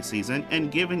holiday season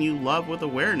and giving you love with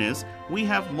awareness, we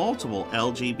have multiple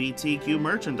LGBTQ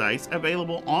merchandise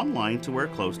available online to wear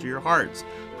close to your hearts.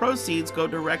 Proceeds go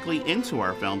directly into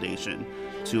our foundation.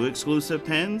 2 exclusive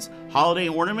pins, holiday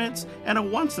ornaments, and a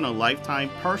once-in-a-lifetime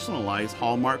personalized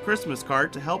Hallmark Christmas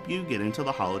card to help you get into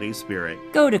the holiday spirit.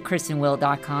 Go to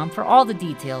chrisandwill.com for all the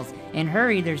details, and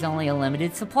hurry, there's only a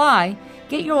limited supply.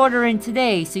 Get your order in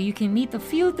today so you can meet the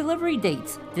few delivery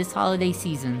dates this holiday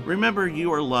season. Remember,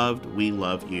 you are loved, we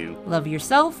love you. Love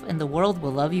yourself, and the world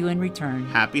will love you in return.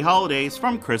 Happy holidays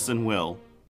from Chris and Will.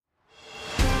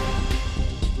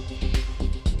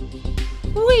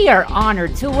 We are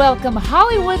honored to welcome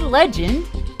Hollywood legend,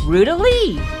 Ruta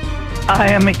Lee. I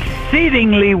am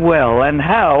exceedingly well, and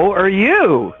how are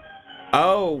you?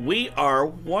 Oh, we are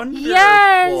wonderful.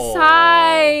 Yes,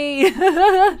 hi.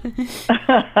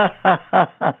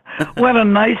 What a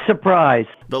nice surprise.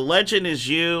 The legend is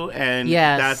you, and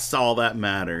Yes. that's all that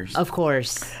matters. Of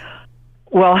course.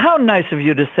 Well, how nice of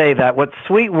you to say that. What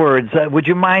sweet words. Would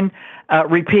you mind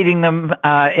repeating them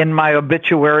in my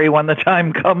obituary when the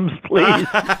time comes, please?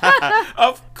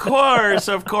 Of course,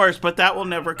 but that will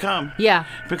never come. Yeah.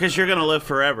 Because you're going to live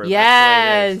forever.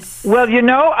 Yes. Well, you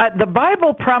know, the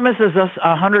Bible promises us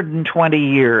 120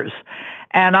 years,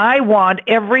 and I want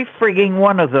every frigging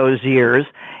one of those years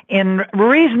in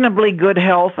reasonably good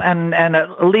health and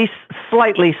at least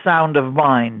slightly sound of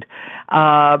mind,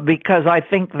 because I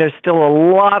think there's still a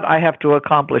lot I have to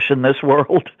accomplish in this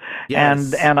world,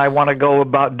 Yes. and I want to go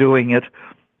about doing it.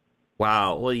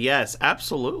 Wow. Well, yes,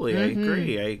 absolutely.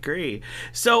 Mm-hmm. I agree.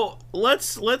 So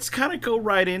let's kind of go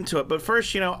right into it. But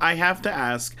first, I have to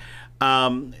ask,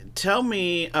 tell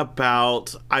me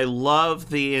about, I love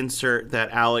the insert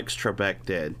that Alex Trebek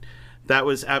did. That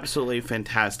was absolutely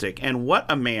fantastic. And what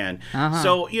a man. Uh-huh.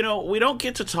 So, we don't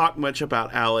get to talk much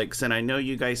about Alex, and I know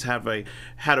you guys had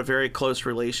a very close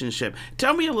relationship.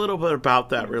 Tell me a little bit about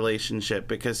that relationship,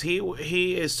 because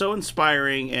he is so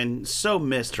inspiring and so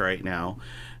missed right now.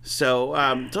 So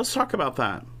let's talk about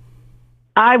that.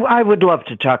 I would love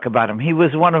to talk about him. He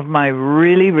was one of my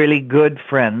really, really good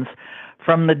friends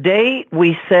from the day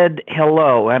we said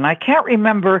hello. And I can't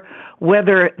remember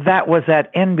whether that was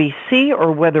at NBC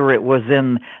or whether it was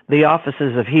in the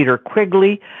offices of Heater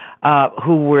Quigley,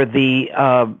 who were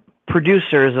the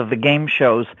producers of the game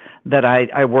shows that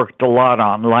I worked a lot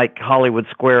on, like Hollywood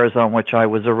Squares, on which I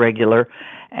was a regular.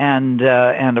 And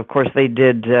of course they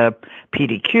did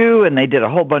PDQ, and they did a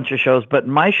whole bunch of shows, but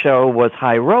my show was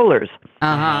High Rollers.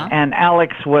 Uh-huh. And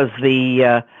Alex was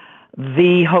the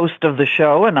host of the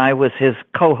show, and I was his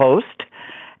co-host.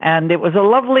 And it was a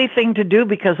lovely thing to do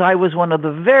because I was one of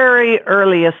the very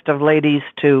earliest of ladies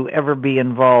to ever be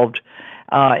involved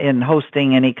in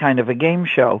hosting any kind of a game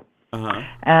show.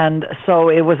 And so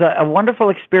it was a wonderful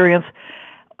experience.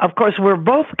 Of course, we're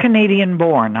both Canadian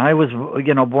born. I was,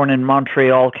 born in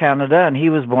Montreal, Canada, and he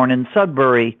was born in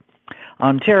Sudbury,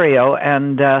 Ontario.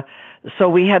 And so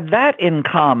we had that in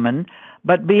common.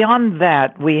 But beyond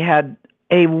that, we had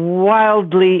a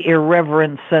wildly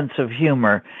irreverent sense of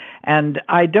humor. And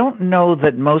I don't know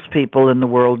that most people in the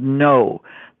world know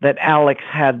that Alex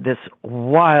had this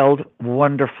wild,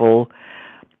 wonderful...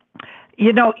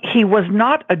 he was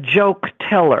not a joke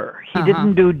teller. He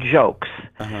didn't do jokes.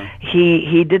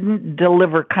 He didn't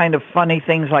deliver kind of funny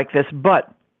things like this,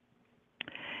 but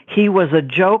he was a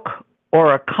joke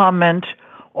or a comment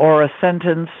or a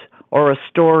sentence or a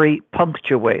story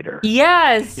punctuator.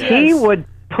 Yes. He would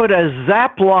put a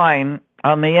zap line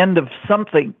on the end of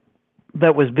something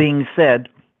that was being said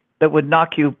that would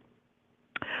knock you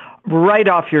right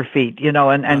off your feet,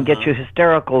 and get you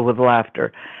hysterical with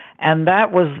laughter. And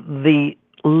that was the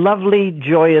lovely,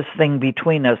 joyous thing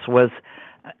between us, was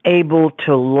able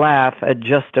to laugh at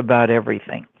just about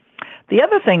everything. The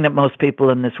other thing that most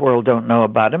people in this world don't know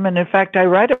about him, and in fact I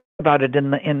write about it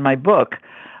in my book,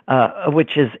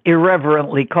 which is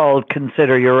irreverently called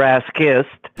 "Consider Your Ass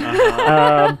Kissed,"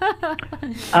 and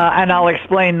I'll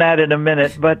explain that in a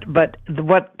minute. But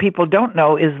what people don't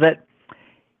know is that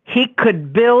he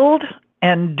could build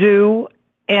and do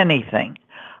anything.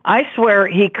 I swear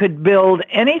he could build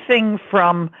anything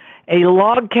from a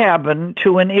log cabin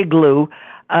to an igloo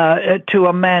to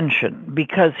a mansion,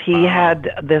 because he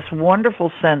had this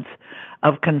wonderful sense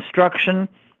of construction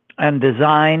and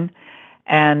design.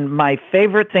 And my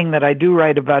favorite thing that I do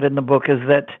write about in the book is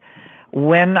that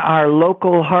when our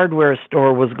local hardware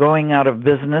store was going out of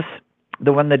business,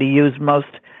 the one that he used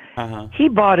most, he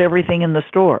bought everything in the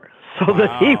store so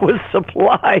that he was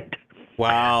supplied.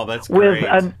 Wow, that's great. With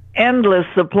an endless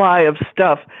supply of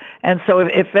stuff. And so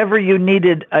if ever you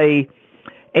needed a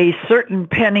certain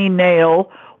penny nail,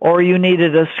 or you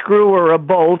needed a screw or a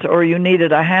bolt, or you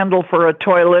needed a handle for a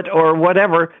toilet or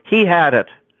whatever, he had it.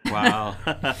 Wow.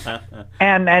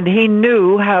 and he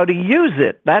knew how to use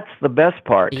it. That's the best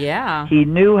part. Yeah. He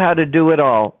knew how to do it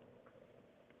all.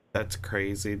 That's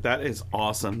crazy. That is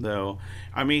awesome, though.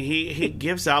 I mean, he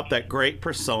gives out that great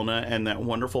persona and that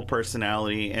wonderful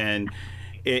personality, and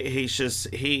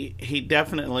he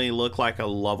definitely looked like a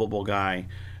lovable guy.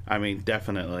 I mean,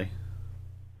 definitely.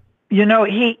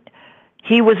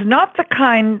 He was not the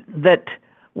kind that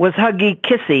was huggy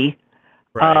kissy,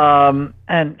 right.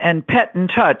 And pet and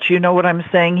touch. You know what I'm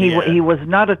saying? He was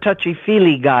not a touchy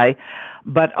feely guy,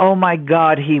 but oh my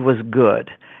God, he was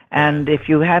good. And if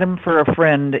you had him for a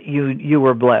friend, you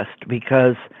were blessed,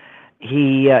 because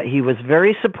he was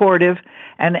very supportive.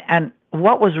 And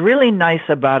what was really nice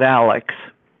about Alex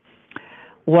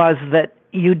was that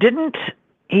he didn't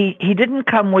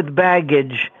come with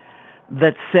baggage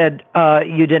that said,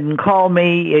 you didn't call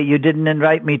me, you didn't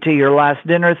invite me to your last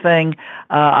dinner thing,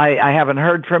 I haven't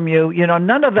heard from you.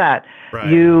 None of that. Right.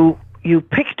 You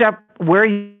picked up where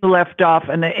you left off,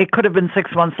 and it could have been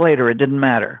 6 months later. It didn't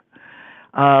matter.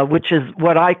 Which is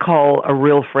what I call a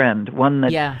real friend, one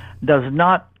that does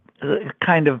not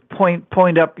kind of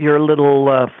point up your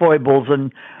little foibles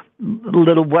and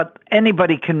little what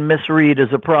anybody can misread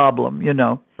as a problem,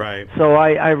 Right. So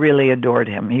I really adored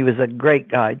him. He was a great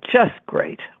guy, just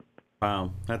great.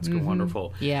 Wow, that's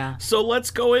wonderful. Yeah. So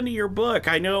let's go into your book.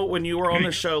 I know when you were on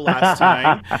the show last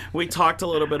time, we talked a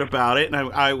little bit about it, and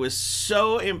I was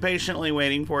so impatiently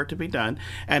waiting for it to be done.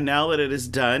 And now that it is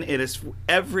done, it is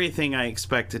everything I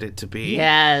expected it to be.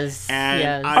 Yes. And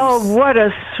yes. Oh, what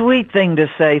a sweet thing to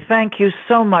say. Thank you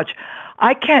so much.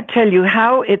 I can't tell you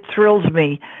how it thrills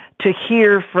me to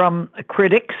hear from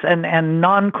critics and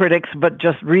non-critics, but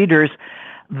just readers,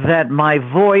 that my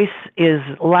voice is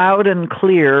loud and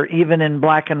clear, even in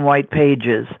black and white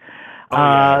pages.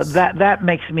 Yes. That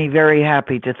makes me very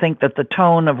happy to think that the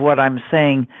tone of what I'm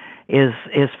saying is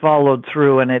followed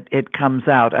through and it comes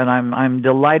out, and I'm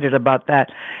delighted about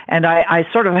that. And I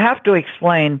sort of have to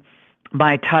explain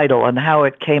my title and how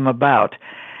it came about.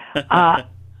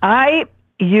 I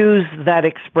use that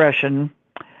expression.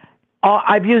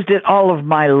 I've used it all of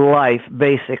my life,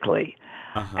 basically.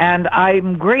 And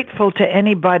I'm grateful to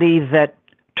anybody that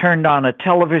turned on a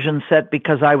television set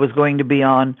because I was going to be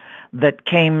on, that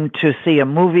came to see a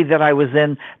movie that I was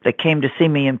in, that came to see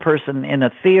me in person in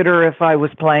a theater if I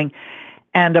was playing,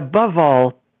 and above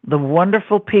all, the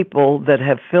wonderful people that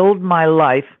have filled my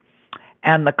life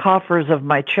and the coffers of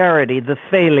my charity, the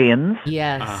Thalians,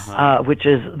 Yes. which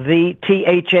is the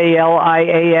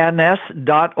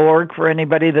THALIANS.org for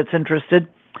anybody that's interested,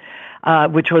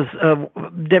 which was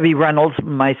Debbie Reynolds,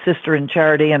 my sister in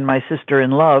charity and my sister in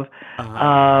love,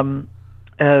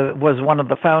 was one of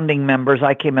the founding members.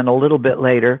 I came in a little bit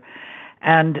later.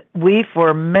 And we,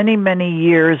 for many, many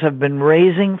years, have been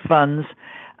raising funds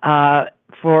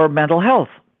for mental health.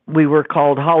 We were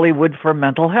called Hollywood for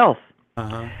Mental Health.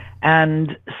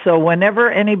 And so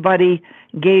whenever anybody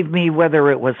gave me,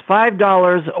 whether it was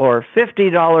 $5 or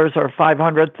 $50 or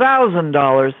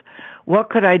 $500,000, what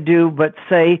could I do but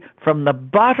say from the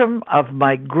bottom of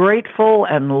my grateful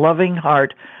and loving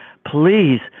heart,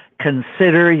 please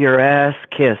consider your ass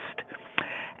kissed.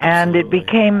 And it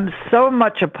became so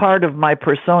much a part of my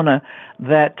persona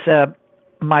that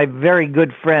my very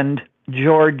good friend,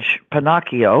 George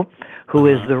Pinocchio, who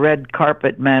is the red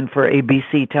carpet man for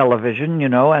ABC television,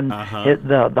 and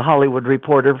the Hollywood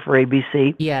reporter for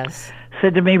ABC, Yes.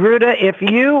 said to me, Ruta, if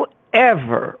you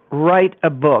ever write a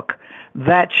book,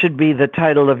 that should be the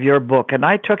title of your book. And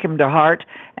I took him to heart,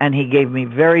 and he gave me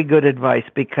very good advice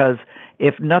because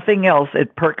if nothing else,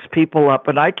 it perks people up.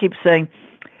 And I keep saying,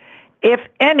 if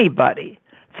anybody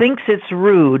thinks it's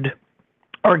rude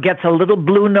or gets a little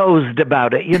blue-nosed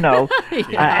about it, and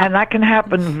that can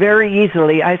happen very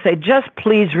easily, I say, just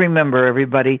please remember,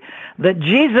 everybody, that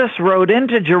Jesus rode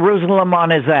into Jerusalem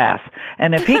on his ass.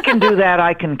 And if he can do that,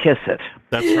 I can kiss it.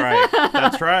 That's right.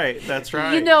 That's right. That's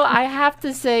right. I have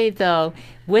to say, though,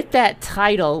 with that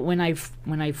title, when I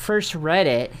first read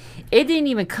it, it didn't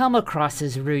even come across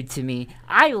as rude to me.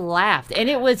 I laughed, and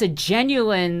it was a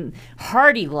genuine,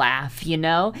 hearty laugh, and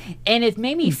it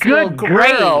made me feel Good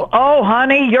great. girl. Oh,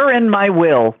 honey, you're in my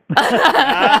will. And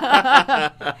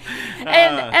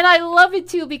I love it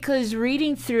too because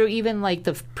reading through even like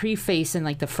the preface and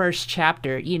like the first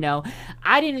chapter,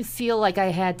 I didn't feel like I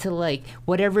had to like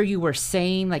whatever you were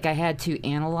saying, like I had to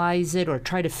analyze it or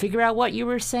try to figure out what you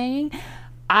were saying.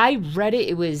 I read it.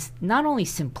 It was not only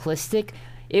simplistic,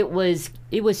 it was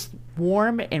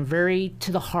warm and very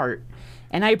to the heart,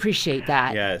 and I appreciate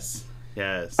that. Yes.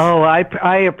 Yes. Oh,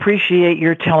 I appreciate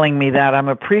your telling me that. I'm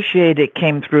appreciate it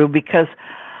came through because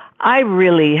I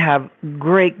really have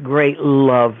great, great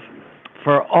love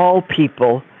for all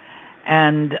people,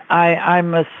 and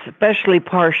I'm especially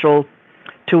partial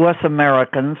to us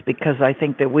Americans because I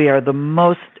think that we are the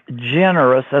most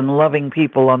generous and loving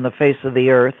people on the face of the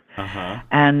earth.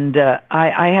 And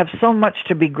I have so much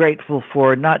to be grateful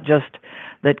for, not just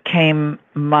that came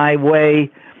my way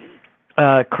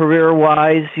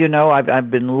career-wise.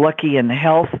 I've been lucky in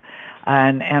health,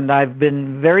 and I've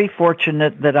been very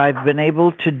fortunate that I've been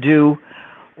able to do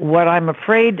what I'm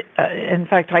afraid, in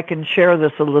fact, I can share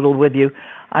this a little with you.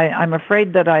 I'm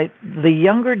afraid that the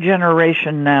younger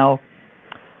generation now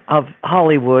of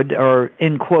Hollywood, or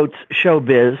in quotes,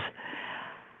 showbiz,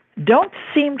 don't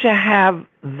seem to have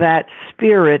that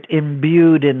spirit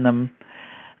imbued in them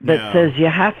that says you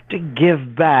have to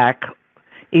give back,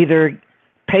 either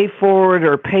pay forward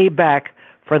or pay back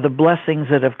for the blessings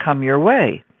that have come your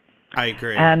way. I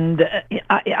agree. And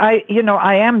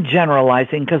I am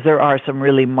generalizing because there are some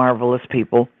really marvelous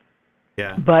people.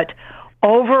 Yeah. But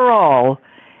overall,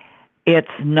 it's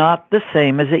not the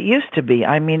same as it used to be.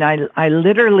 I mean, I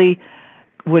literally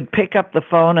would pick up the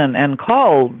phone and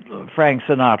call Frank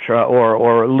Sinatra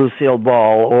or Lucille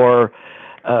Ball or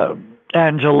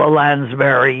Angela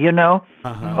Lansbury, or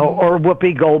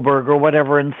Whoopi Goldberg or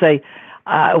whatever, and say,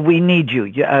 we need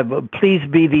you. Please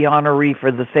be the honoree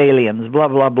for the Thalians, blah,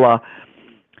 blah, blah.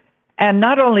 And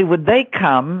not only would they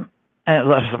come,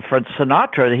 for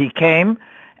Sinatra, he came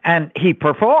and he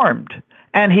performed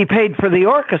and he paid for the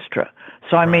orchestra.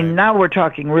 So, I mean, now we're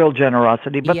talking real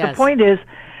generosity. But the point is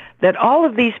that all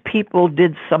of these people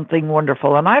did something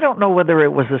wonderful. And I don't know whether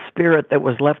it was a spirit that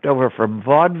was left over from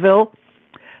vaudeville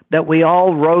that we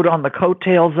all rode on the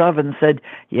coattails of and said,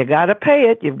 you got to pay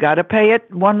it. You've got to pay it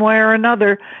one way or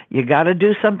another. You got to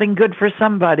do something good for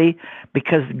somebody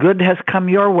because good has come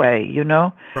your way,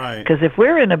 Right. Because if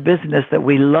we're in a business that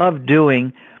we love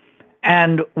doing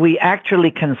and we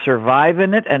actually can survive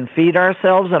in it and feed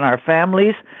ourselves and our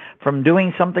families from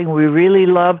doing something we really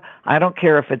love, I don't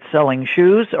care if it's selling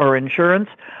shoes or insurance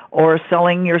or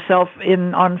selling yourself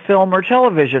on film or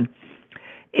television.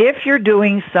 If you're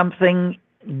doing something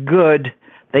good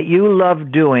that you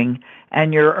love doing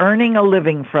and you're earning a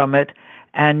living from it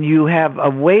and you have a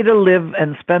way to live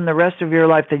and spend the rest of your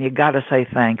life, then you got to say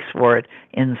thanks for it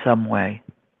in some way.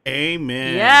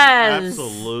 Amen. Yes.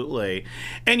 Absolutely.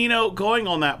 And going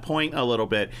on that point a little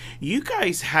bit, you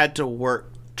guys had to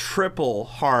work triple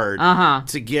hard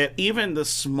to get even the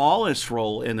smallest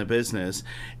role in the business.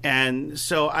 And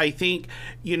so I think,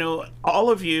 you know,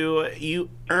 all of you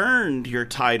earned your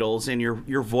titles and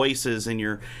your voices and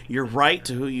your right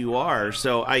to who you are.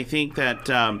 So I think that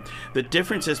the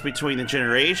differences between the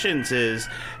generations is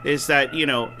that, you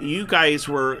know, you guys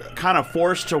were kind of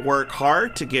forced to work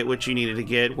hard to get what you needed to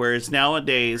get, whereas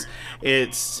nowadays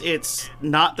it's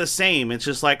not the same. It's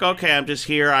just like, okay, I'm just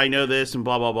here, I know this, and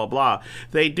blah blah blah blah.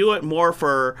 They do it more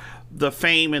for the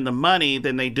fame and the money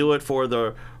than they do it for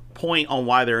the point on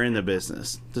why they're in the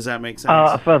business. Does that make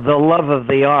sense? For the love of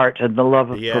the art and the love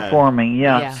of performing,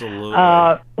 yeah. Absolutely.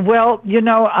 Well, you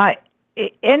know,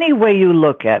 any way you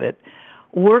look at it,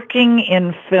 working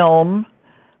in film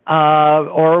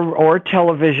or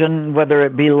television, whether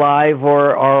it be live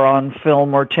or on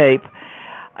film or tape,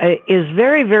 is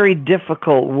very, very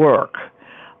difficult work.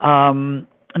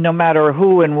 No matter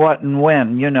who and what and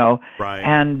when, you know. Right.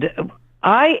 And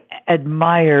I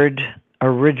admired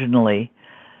originally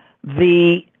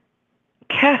the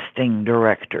casting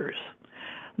directors,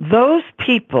 those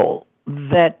people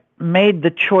that made the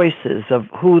choices of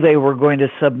who they were going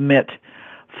to submit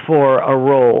for a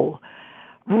role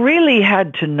really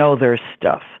had to know their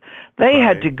stuff. They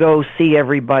had to go see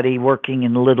everybody working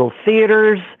in little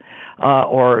theaters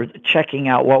or checking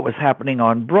out what was happening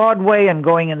on Broadway and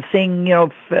going and seeing, you know,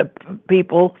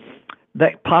 people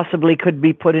that possibly could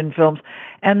be put in films.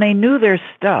 And they knew their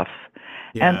stuff.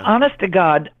 Yeah. And honest to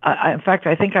God, in fact,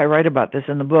 I think I write about this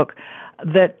in the book,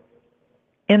 that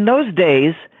in those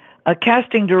days, a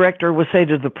casting director would say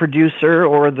to the producer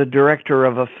or the director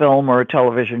of a film or a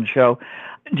television show,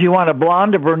 do you want a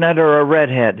blonde, a brunette, or a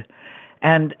redhead?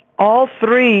 And all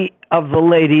three of the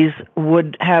ladies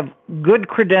would have good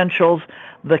credentials.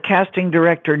 The casting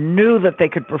director knew that they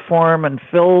could perform and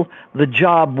fill the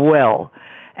job well.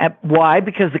 And why?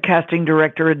 Because the casting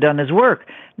director had done his work.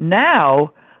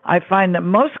 Now, I find that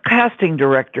most casting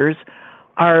directors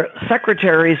are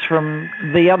secretaries from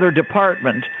the other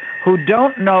department who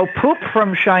don't know poop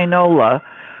from Shinola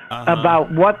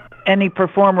about what any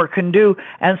performer can do.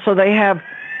 And so they have,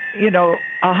 you know,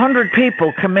 100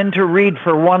 people come in to read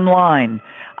for one line.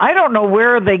 I don't know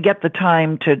where they get the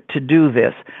time to do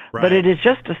this, but it is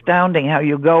just astounding how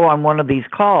you go on one of these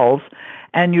calls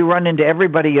and you run into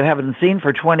everybody you haven't seen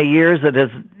for 20 years that has,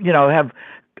 you know, have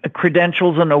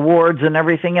credentials and awards and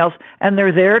everything else, and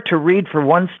they're there to read for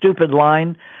one stupid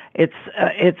line. It's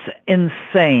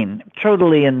insane,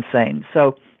 totally insane.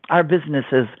 So our business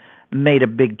has made a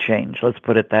big change. Let's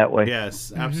put it that way.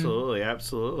 Yes, absolutely,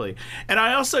 absolutely. And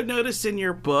I also noticed in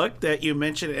your book that you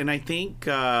mentioned, and I think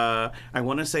I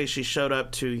want to say she showed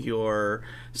up to your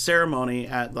ceremony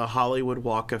at the Hollywood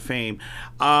Walk of Fame.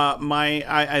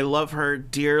 I love her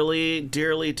dearly,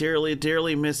 dearly, dearly,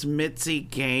 dearly, Miss Mitzi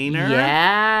Gaynor.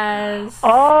 Yes.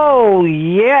 Oh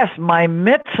yes, my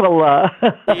Mitzela.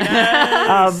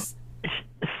 Yes.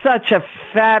 Such a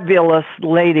fabulous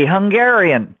lady,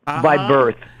 Hungarian by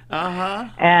birth.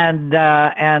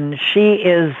 And she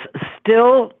is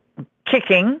still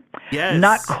kicking. Yes.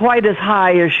 Not quite as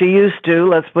high as she used to,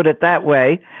 let's put it that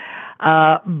way.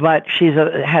 But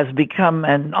has become,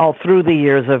 and all through the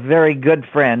years, a very good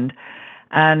friend.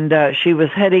 And she was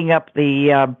heading up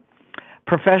the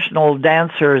Professional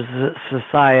Dancers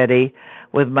Society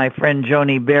with my friend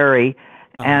Joni Berry.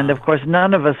 And, of course,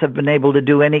 none of us have been able to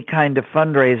do any kind of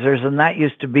fundraisers, and that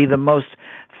used to be the most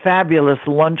fabulous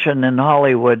luncheon in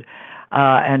Hollywood.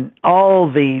 And all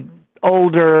the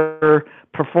older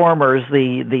performers,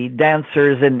 the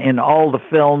dancers in all the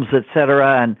films,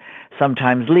 etc., and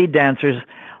sometimes lead dancers,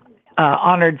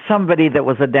 honored somebody that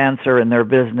was a dancer in their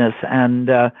business. And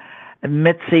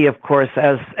Mitzi, of course,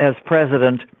 as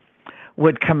president,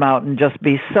 would come out and just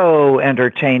be so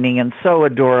entertaining and so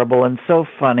adorable and so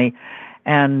funny.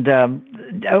 And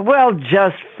well,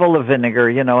 just full of vinegar,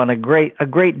 you know, and a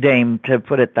great dame, to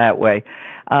put it that way.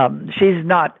 She's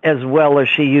not as well as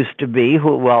she used to be.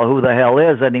 Who the hell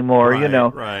is anymore, you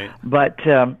know? Right. But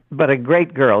a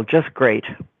great girl, just great.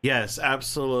 Yes,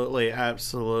 absolutely,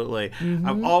 absolutely.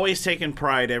 I've always taken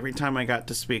pride every time I got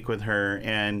to speak with her,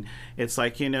 and it's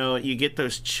like, you know, you get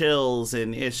those chills,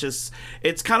 and it's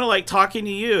kind of like talking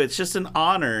to you. It's just an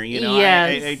honor, you know.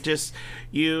 Yes.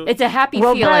 It's a happy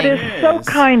feeling. Well, that is so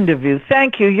kind of you.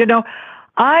 Thank you. You know,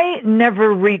 I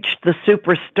never reached the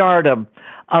superstardom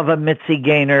of a Mitzi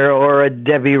Gaynor or a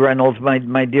Debbie Reynolds,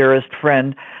 my dearest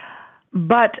friend.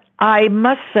 But I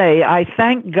must say, I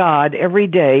thank God every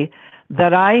day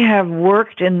that I have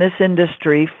worked in this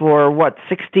industry for,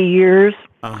 60 years?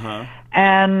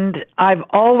 And I've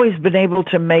always been able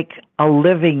to make a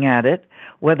living at it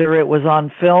whether it was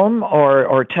on film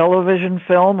or television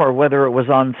film, or whether it was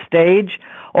on stage,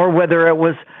 or whether it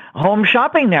was Home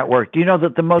Shopping Network. Do you know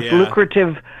that the most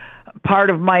lucrative part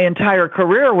of my entire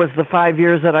career was the 5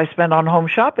 years that I spent on Home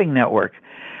Shopping Network?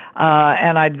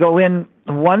 And I'd go in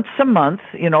once a month,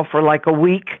 for like a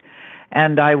week,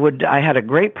 and I had a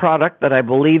great product that I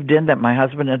believed in, that my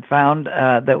husband had found,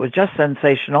 that was just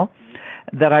sensational,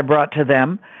 that I brought to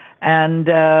them, and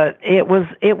it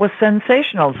was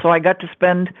sensational. So I got to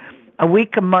spend a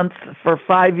week a month for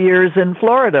 5 years in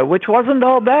Florida, which wasn't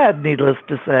all bad, needless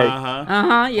to say.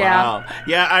 Yeah. Wow.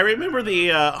 Yeah, I remember the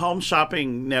Home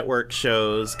Shopping Network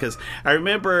shows, because I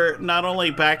remember not only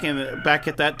back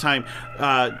at that time,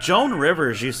 Joan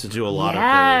Rivers used to do a lot of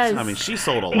those. I mean, she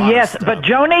sold a lot of stuff. But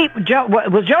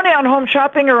was Joni on Home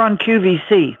Shopping or on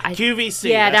QVC? QVC.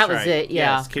 Yeah, that's that was right. it.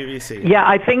 Yeah. Yes, QVC. Yeah,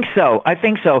 I think so.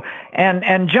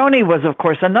 And Joni was, of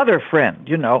course, another friend,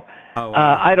 Oh,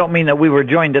 wow. I don't mean that we were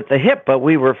joined at the hip, but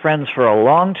we were friends for a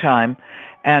long time.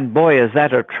 And boy, is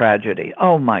that a tragedy.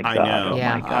 Oh, my God. I know. Oh,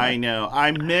 my God. I know.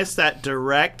 I miss that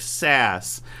direct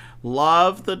sass.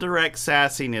 Love the direct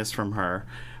sassiness from her.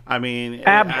 I mean,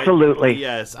 absolutely.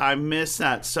 Yes, I miss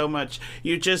that so much.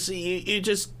 You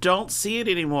just don't see it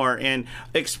anymore, and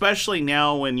especially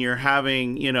now when you're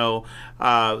having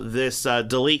this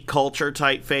delete culture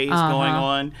type phase going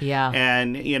on. Yeah.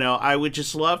 And I would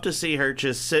just love to see her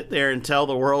just sit there and tell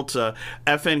the world to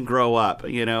effing grow up.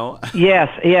 Yes,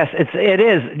 it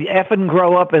is. Effing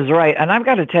grow up is right, and I've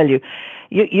got to tell you,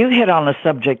 you hit on a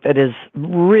subject that is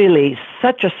really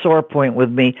such a sore point with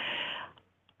me.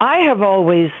 I have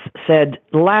always said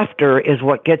laughter is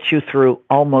what gets you through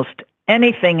almost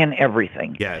anything and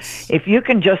everything. Yes. If you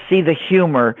can just see the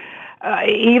humor,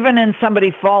 even in somebody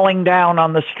falling down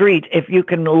on the street, if you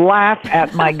can laugh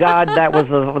at, my God, that was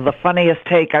the funniest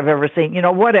take I've ever seen,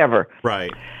 whatever.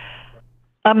 Right.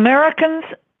 Americans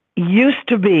used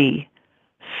to be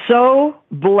so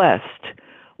blessed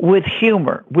with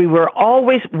humor. We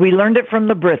learned it from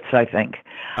the Brits, I think.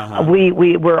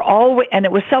 We were always, and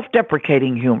it was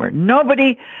self-deprecating humor.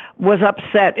 Nobody was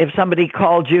upset if somebody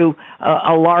called you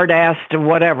a lard-assed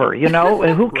whatever,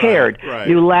 who cared? Right.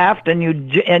 You laughed and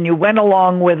you went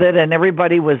along with it, and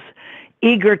everybody was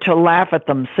eager to laugh at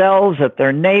themselves, at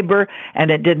their neighbor,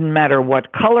 and it didn't matter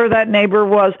what color that neighbor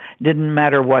was, didn't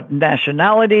matter what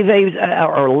nationality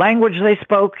or language they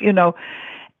spoke,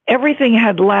 everything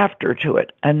had laughter to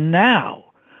it. And now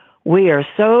we are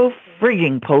so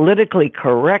frigging politically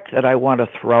correct that I want to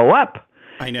throw up.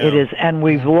 I know. It is, and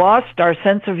we've lost our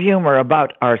sense of humor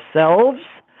about ourselves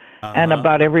and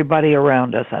about everybody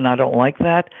around us, and I don't like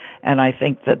that. And I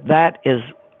think that is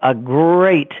a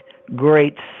great,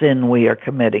 great sin we are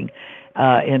committing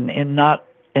in not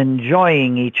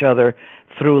enjoying each other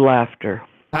through laughter.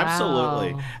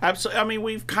 Absolutely. Wow. Absolutely. I mean,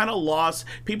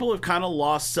 people have kind of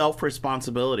lost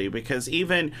self-responsibility, because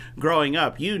even growing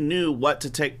up, you knew what to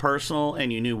take personal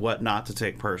and you knew what not to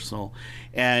take personal.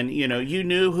 And, you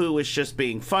knew who was just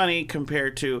being funny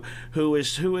compared to who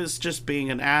is just being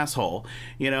an asshole.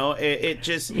 It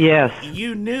just, yes.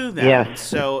 You knew that. Yes.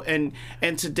 So, and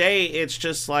today it's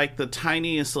just like the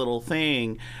tiniest little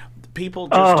thing. People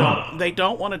just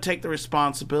don't want to take the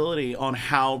responsibility on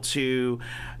how to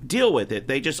deal with it.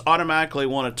 They just automatically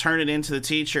want to turn it into the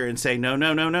teacher and say, no.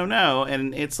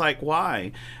 And it's like,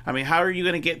 why? I mean, how are you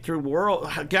going to get through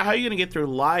how are you going to get through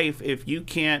life if you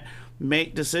can't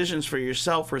make decisions for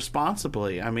yourself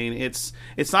responsibly? I mean, it's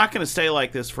not going to stay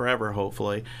like this forever,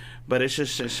 hopefully, but it's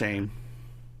just a shame.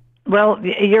 Well,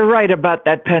 you're right about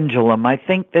that pendulum. I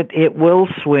think that it will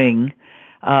swing.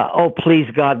 Please,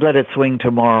 God, let it swing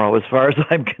tomorrow, as far as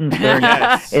I'm concerned.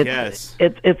 Yes.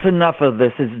 It's enough of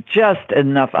this. It's just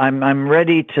enough. I'm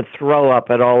ready to throw up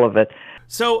at all of it.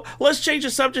 So let's change the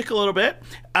subject a little bit.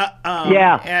 But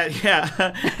I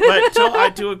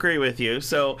do agree with you.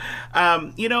 So,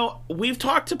 we've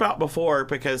talked about before,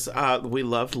 because we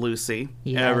loved Lucy.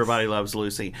 Yes. Everybody loves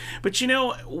Lucy. But,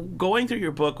 going through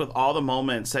your book with all the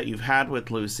moments that you've had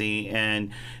with Lucy and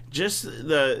just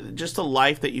the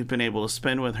life that you've been able to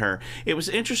spend with her. It was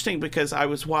interesting because I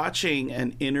was watching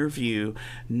an interview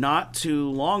not too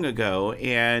long ago,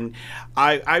 and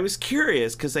I was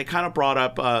curious because they kind of brought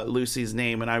up Lucy's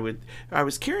name, and I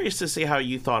was curious to see how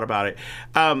you thought about it.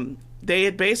 They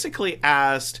had basically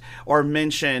asked or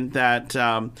mentioned that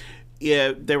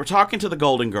they were talking to the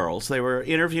Golden Girls. They were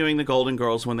interviewing the Golden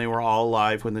Girls when they were all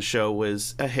alive, when the show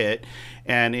was a hit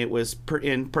and it was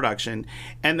in production.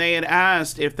 And they had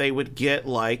asked if they would get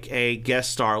like a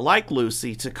guest star like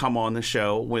Lucy to come on the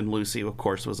show when Lucy, of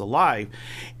course, was alive.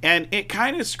 And it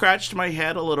kind of scratched my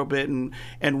head a little bit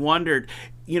and wondered,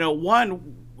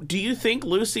 one, do you think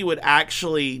Lucy would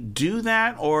actually do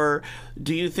that, or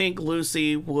do you think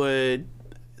Lucy would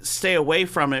stay away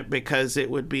from it because it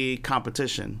would be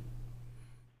competition?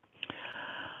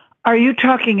 Are you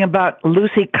talking about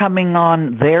Lucy coming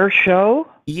on their show?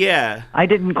 Yeah. I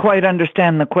didn't quite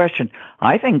understand the question.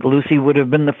 I think Lucy would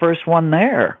have been the first one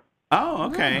there. Oh,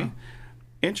 okay.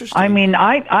 Interesting. I mean,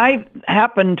 I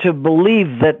happen to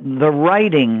believe that the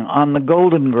writing on the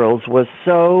Golden Girls was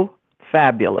so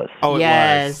fabulous. Oh, it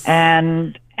Yes. was.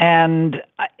 And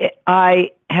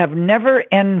I have never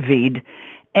envied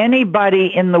anybody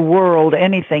in the world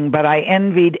anything, but I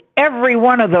envied every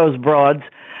one of those broads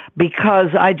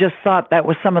because I just thought that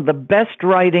was some of the best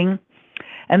writing.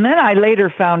 And then I later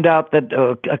found out that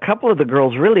a couple of the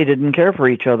girls really didn't care for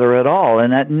each other at all,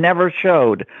 and that never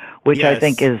showed, which I Yes.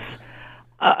 think is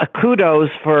kudos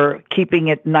for keeping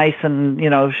it nice and,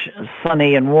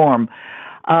 sunny and warm.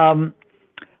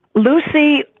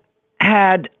 Lucy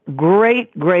had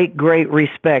great, great, great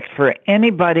respect for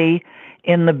anybody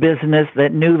in the business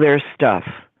that knew their stuff.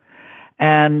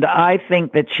 And I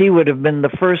think that she would have been the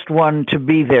first one to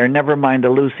be there, never mind a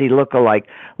Lucy lookalike.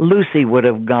 Lucy would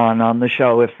have gone on the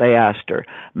show if they asked her.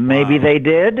 Maybe they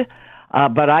did,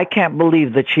 but I can't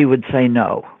believe that she would say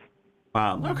no.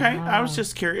 Wow. Okay. I was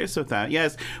just curious with that.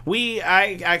 Yes.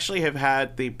 I actually have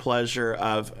had the pleasure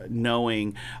of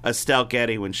knowing Estelle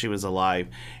Getty when she was alive.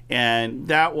 And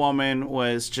that woman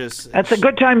was just... That's a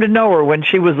good time to know her when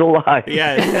she was alive.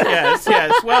 Yes.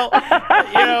 Well,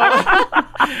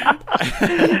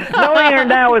 Knowing her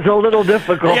now is a little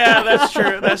difficult. Yeah, that's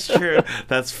true.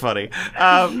 That's funny.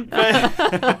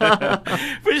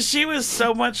 But she was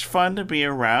so much fun to be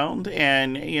around.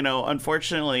 And,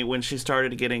 unfortunately, when she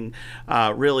started getting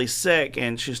really sick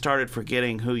and she started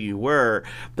forgetting who you were,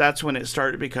 that's when it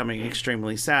started becoming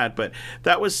extremely sad. But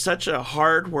that was such a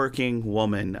hardworking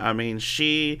woman. I mean,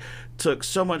 she took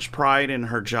so much pride in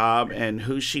her job and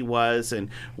who she was and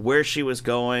where she was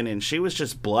going, and she was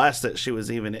just blessed that she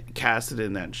was even casted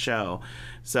in that show.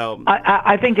 So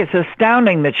I think it's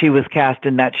astounding that she was cast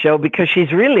in that show because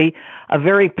she's really a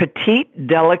very petite,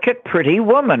 delicate, pretty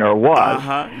woman, or was.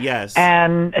 Yes.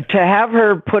 And to have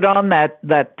her put on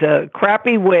that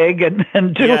crappy wig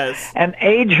and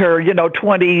age her,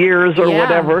 20 years or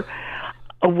whatever,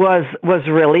 was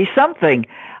really something.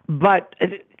 But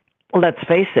let's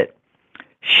face it,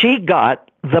 she got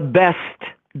the best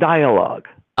dialogue.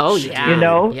 Oh,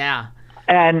 yeah. Yeah.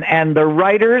 And the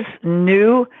writers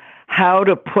knew how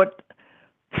to put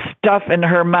stuff in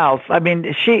her mouth. I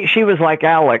mean, she was like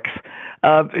Alex.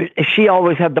 She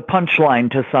always had the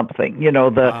punchline to something,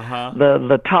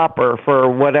 the topper for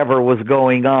whatever was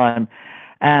going on.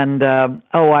 And,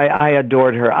 I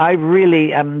adored her. I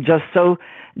really am just so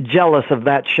jealous of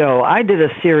that show. I did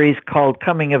a series called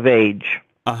Coming of Age,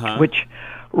 which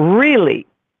really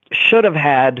should have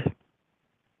had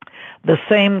the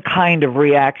same kind of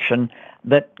reaction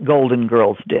that Golden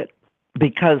Girls did,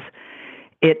 because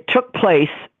it took place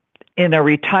in a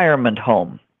retirement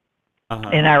home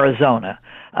in Arizona,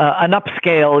 an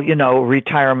upscale,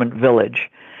 retirement village.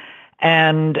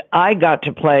 And I got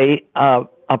to play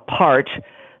a part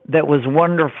that was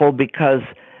wonderful because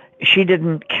she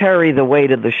didn't carry the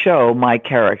weight of the show, my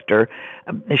character.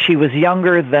 She was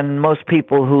younger than most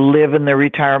people who live in the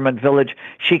retirement village.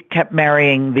 She kept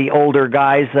marrying the older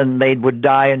guys, and they would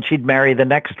die, and she'd marry the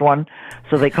next one.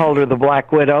 So they called her the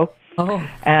Black Widow. Oh.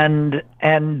 And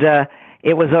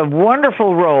it was a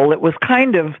wonderful role. It was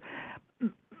kind of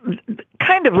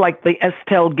like the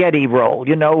Estelle Getty role,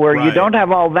 where you don't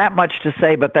have all that much to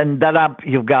say, but then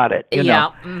you've got it. You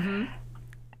know? Mm-hmm.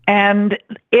 And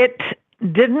it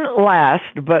didn't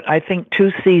last, but I think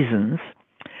 2 seasons,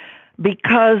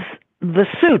 because the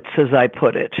suits, as I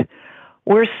put it,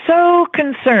 were so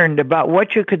concerned about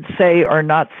what you could say or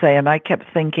not say, and I kept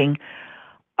thinking,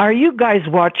 are you guys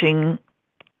watching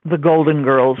the Golden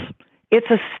Girls? It's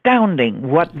astounding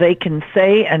what they can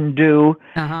say and do,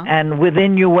 and with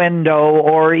innuendo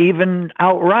or even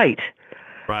outright.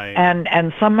 Right.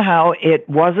 And somehow it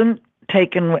wasn't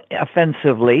taken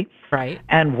offensively. Right.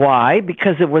 And why?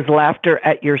 Because it was laughter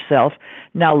at yourself.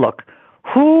 Now look,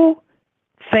 who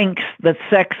thinks that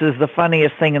sex is the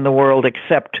funniest thing in the world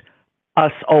except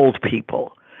us old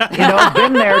people?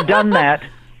 Been there, done that.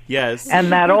 Yes.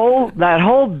 And that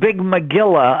whole big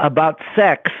Megillah about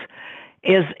sex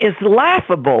is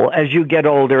laughable as you get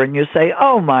older, and you say,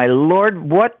 "Oh my Lord,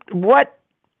 what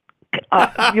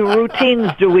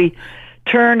routines do we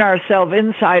turn ourselves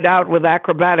inside out with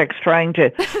acrobatics trying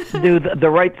to do the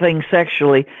right thing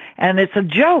sexually?" And it's a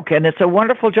joke, and it's a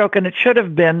wonderful joke, and it should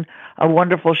have been a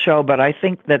wonderful show. But I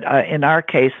think that in our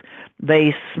case,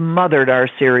 they smothered our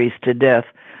series to death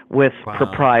with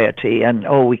propriety,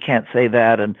 and we can't say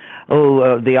that, and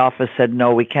the office said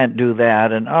no, we can't do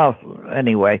that, and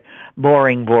anyway,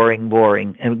 boring,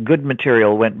 and good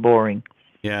material went boring.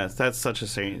 Yes, that's such a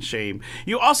shame.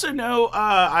 You also know,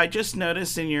 I just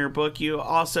noticed in your book, you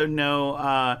also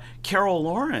know Carol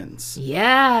Lawrence.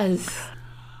 Yes.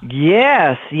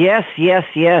 Yes.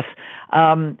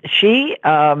 She,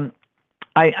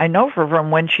 I know her from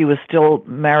when she was still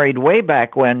married way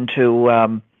back when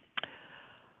to,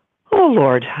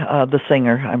 the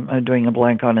singer. I'm doing a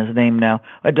blank on his name now.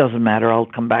 It doesn't matter. I'll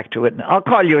come back to it. I'll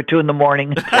call you at 2 a.m.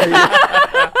 and tell you.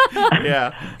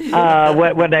 Yeah.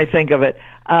 When I think of it.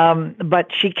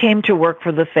 But she came to work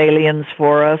for the Thalians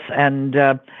for us, and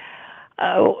then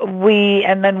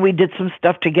we did some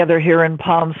stuff together here in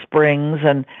Palm Springs,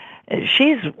 and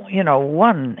she's,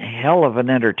 one hell of an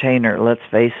entertainer, let's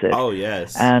face it. Oh,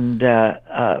 yes. And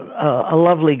a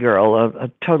lovely girl, a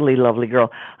totally lovely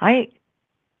girl. I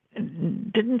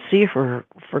didn't see her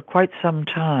for quite some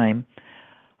time.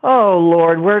 Oh,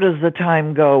 Lord, where does the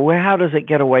time go? How does it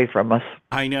get away from us?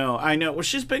 I know. Well,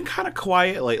 she's been kind of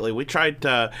quiet lately. We tried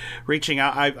reaching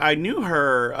out. I knew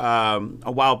her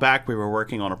a while back. We were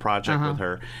working on a project with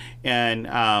her. And,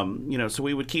 so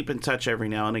we would keep in touch every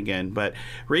now and again. But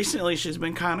recently she's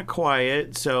been kind of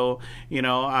quiet. So,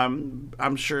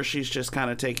 I'm sure she's just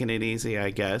kind of taking it easy, I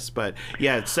guess. But,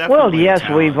 yeah, it's definitely Well, yes,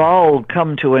 we've all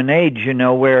come to an age,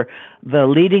 where the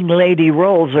leading lady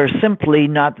roles are simply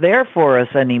not there for us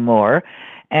anymore.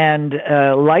 And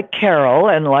like Carol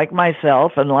and like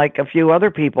myself and like a few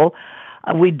other people,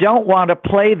 we don't want to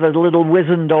play the little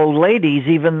wizened old ladies,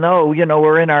 even though,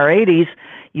 we're in our 80s.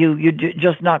 You're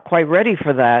just not quite ready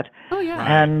for that. Oh, yeah. Right.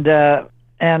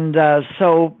 And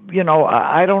so,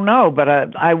 I don't know,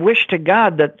 but I wish to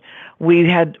God that we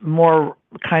had more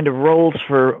kind of roles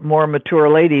for more mature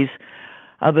ladies,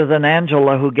 other than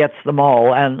Angela, who gets them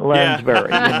all, and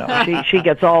Lansbury. She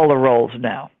gets all the roles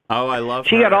now. Oh, I love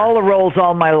She her. got all the roles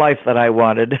all my life that I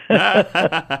wanted.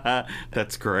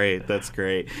 That's great.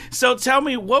 So tell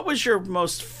me, what was your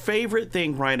most favorite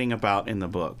thing writing about in the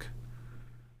book?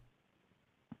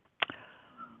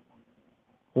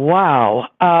 Wow.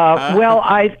 Well,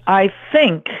 I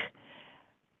think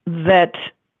that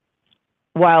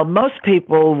while most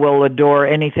people will adore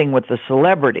anything with the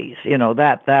celebrities,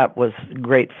 that was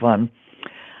great fun.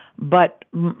 But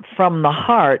from the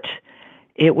heart,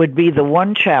 it would be the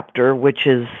one chapter, which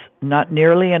is not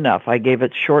nearly enough. I gave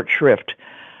it short shrift.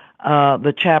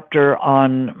 The chapter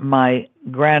on my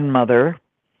grandmother,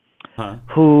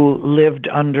 who lived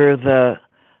under the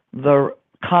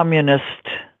communist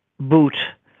boot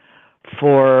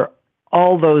for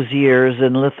all those years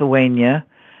in Lithuania,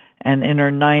 and in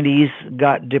her 90s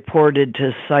got deported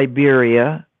to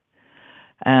Siberia.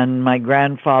 And my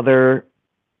grandfather,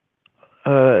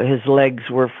 his legs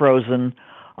were frozen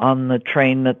on the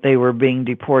train that they were being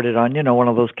deported on, one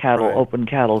of those open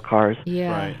cattle cars.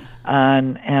 Yeah. Right.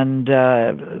 And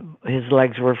his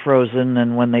legs were frozen,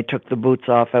 and when they took the boots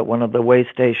off at one of the way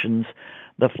stations,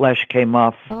 the flesh came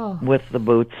off with the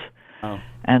boots. Oh.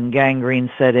 And gangrene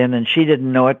set in, and she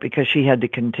didn't know it because she had to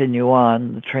continue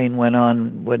on. The train went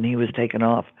on when he was taken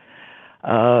off.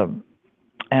 And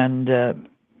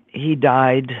he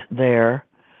died there.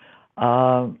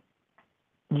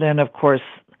 Then, of course,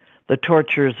 the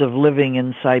tortures of living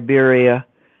in Siberia.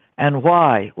 And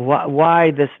why? Why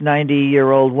this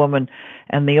 90-year-old woman?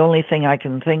 And the only thing I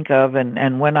can think of,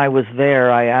 and when I was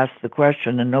there, I asked the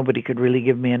question, and nobody could really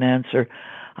give me an answer.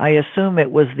 I assume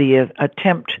it was the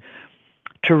attempt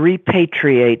to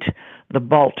repatriate the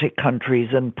Baltic countries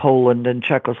and Poland and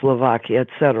Czechoslovakia,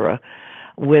 etc.,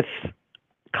 with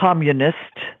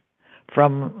communists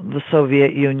from the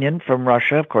Soviet Union, from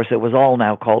Russia. Of course, it was all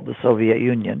now called the Soviet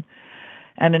Union.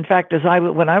 And in fact,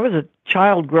 when I was a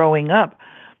child growing up,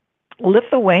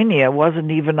 Lithuania wasn't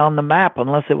even on the map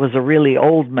unless it was a really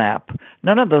old map.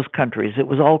 None of those countries. It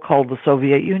was all called the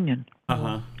Soviet Union.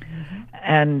 Uh-huh.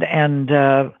 And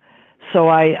so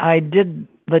I did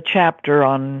the chapter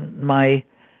on my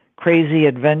crazy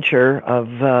adventure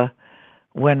of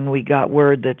when we got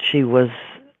word that she was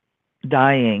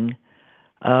dying,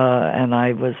 and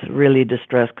I was really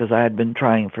distressed because I had been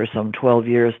trying for some 12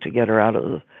 years to get her out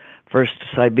of first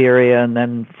Siberia and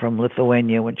then from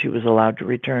Lithuania when she was allowed to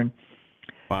return.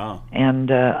 Wow.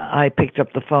 And I picked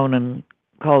up the phone and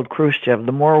called Khrushchev.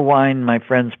 The more wine my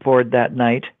friends poured that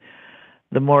night,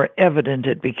 the more evident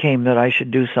it became that I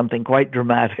should do something quite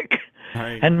dramatic.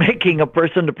 Right. And making a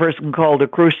person-to-person call to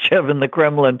Khrushchev in the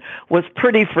Kremlin was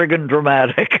pretty friggin'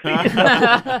 dramatic.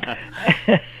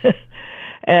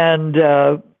 And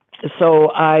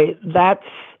so I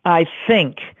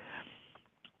think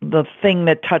the thing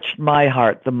that touched my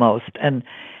heart the most. And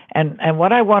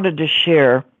what I wanted to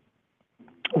share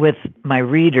with my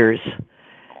readers,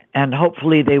 and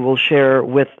hopefully they will share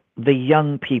with the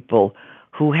young people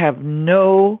who have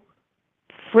no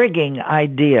frigging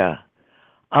idea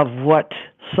of what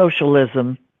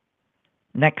socialism,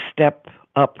 next step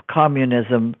up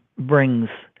communism brings,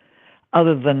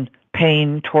 other than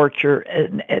pain, torture,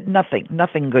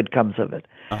 nothing good comes of it.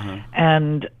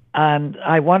 And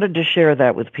I wanted to share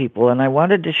that with people, and I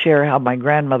wanted to share how my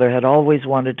grandmother had always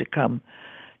wanted to come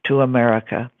to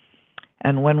America.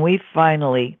 And when we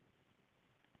finally,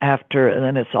 and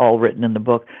then it's all written in the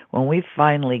book, when we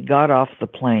finally got off the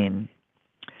plane,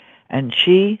 and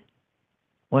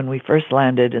when we first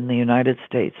landed in the United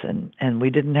States, and we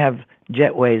didn't have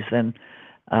jetways then,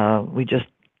 we just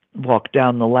walked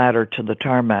down the ladder to the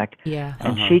tarmac. Yeah.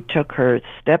 And she took her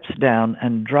steps down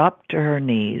and dropped to her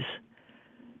knees,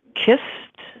 kissed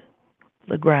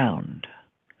the ground,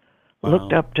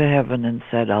 looked up to heaven and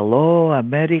said, "Allo,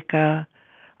 America,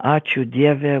 ačiū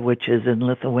Dieve," which is in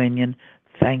Lithuanian,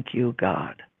 "Thank you,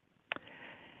 God."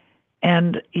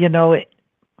 And,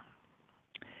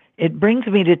 it brings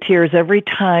me to tears every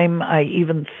time I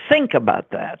even think about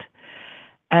that,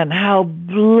 and how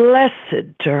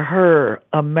blessed to her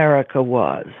America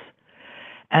was,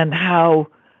 and how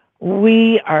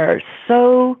we are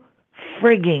so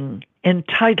frigging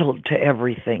entitled to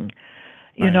everything.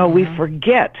 We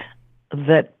forget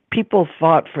that people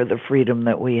fought for the freedom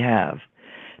that we have.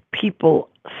 People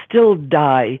still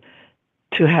die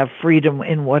to have freedom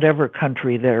in whatever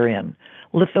country they're in.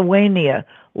 Lithuania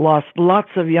lost lots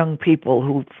of young people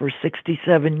who for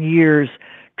 67 years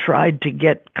tried to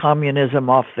get communism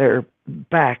off their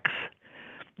backs.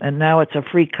 And now it's a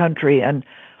free country. And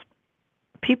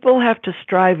people have to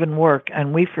strive and work,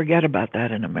 and we forget about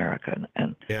that in America.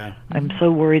 And I'm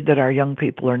so worried that our young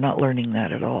people are not learning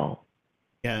that at all.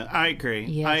 Yeah, I agree.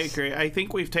 Yes. I agree. I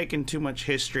think we've taken too much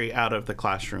history out of the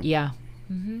classroom. Yeah.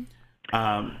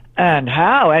 And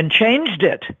how? And changed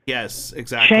it. Yes,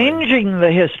 exactly. Changing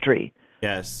the history.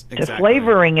 Yes, To exactly.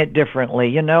 flavoring it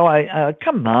differently.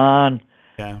 Come on.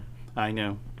 Yeah, I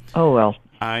know. Oh, well.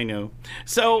 I know.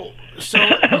 So,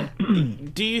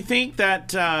 do you think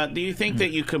that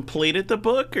you completed the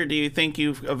book, or do you think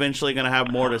you're eventually going to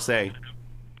have more to say?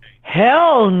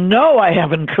 Hell no, I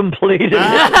haven't completed it.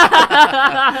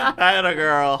 Atta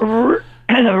girl.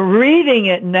 Reading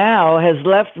it now has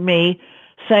left me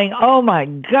saying, "Oh my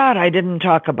God, I didn't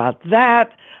talk about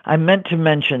that. I meant to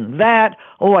mention that.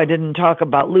 Oh, I didn't talk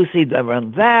about Lucy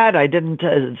on that. I didn't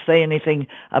say anything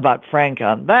about Frank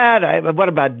on that. What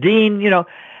about Dean?"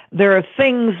 There are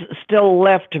things still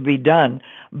left to be done.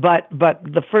 But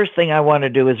the first thing I want to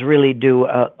do is really do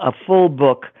a full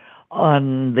book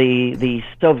on the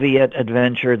Soviet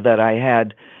adventure that I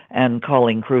had, and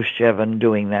calling Khrushchev and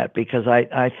doing that, because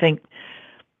I think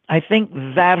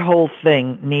that whole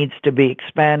thing needs to be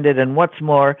expanded. And what's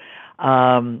more,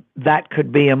 that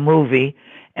could be a movie,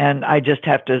 and I just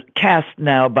have to cast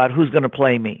now about who's going to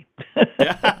play me.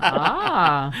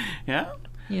 Ah. Yeah.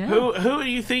 Yeah. Who do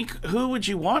you think? Who would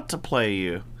you want to play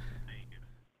you?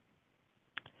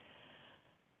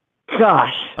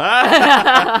 Gosh.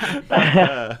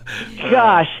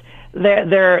 Gosh.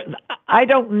 I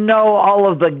don't know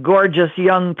all of the gorgeous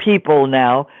young people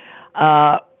now,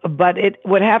 but it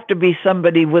would have to be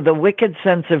somebody with a wicked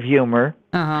sense of humor.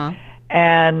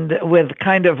 And with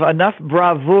kind of enough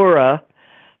bravura,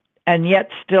 and yet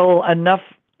still enough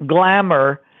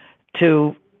glamour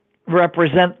to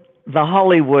represent the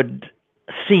Hollywood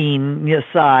scene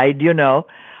side,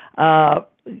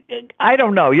 I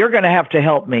don't know. You're going to have to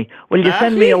help me. Will you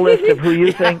send me a list of who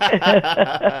you think?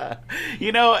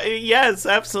 Yes,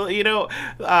 absolutely.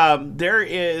 There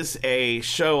is a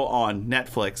show on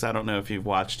Netflix. I don't know if you've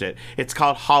watched it. It's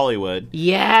called Hollywood.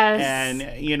 Yes. And,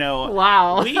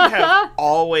 wow. we have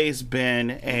always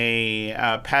been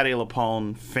a Patti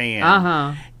LuPone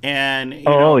fan. And,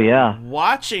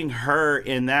 watching her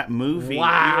in that movie, you're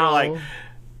like,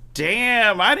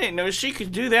 damn, I didn't know she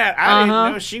could do that. I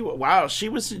didn't know she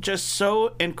was just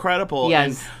so incredible. Yes.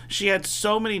 And she had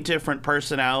so many different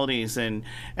personalities and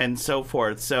so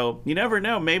forth. So you never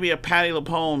know. Maybe a Patti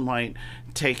LuPone might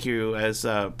take you as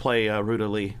play Ruta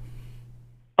Lee.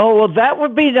 Oh, well, that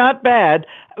would be not bad,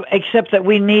 except that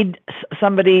we need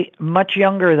somebody much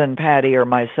younger than Patty or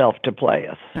myself to play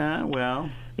us. Well.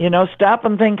 Stop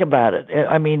and think about it.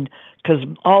 I mean, because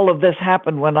all of this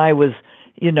happened when I was,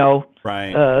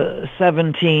 right.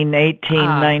 17, 18,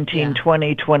 19,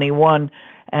 20, 21.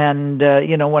 And,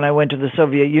 when I went to the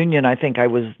Soviet Union, I think I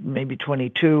was maybe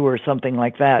 22 or something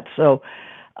like that. So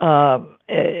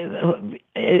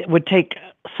it would take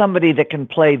somebody that can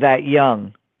play that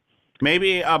young.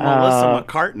 Maybe Melissa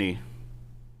McCartney.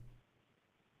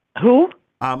 Who?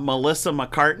 Melissa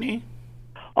McCartney.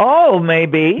 Oh,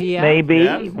 maybe.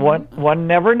 Yeah. One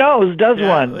never knows, does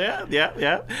one?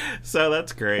 Yeah. So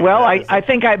that's great. Well, I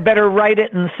think I better write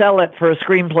it and sell it for a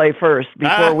screenplay first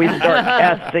before we start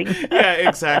casting. Yeah,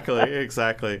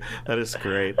 exactly. That is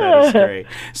great.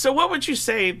 So what would you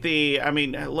say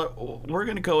look, we're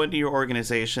going to go into your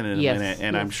organization in a minute,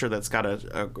 and I'm sure that's got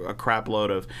a crap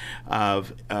load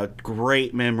of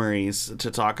great memories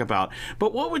to talk about.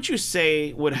 But what would you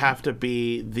say would have to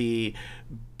be the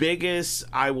biggest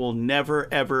I will never,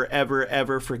 ever, ever,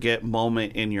 ever forget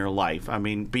moment in your life? I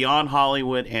mean, beyond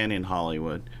Hollywood and in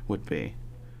Hollywood would be.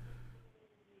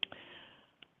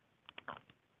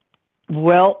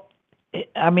 Well,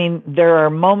 I mean, there are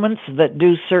moments that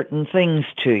do certain things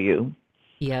to you.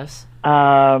 Yes.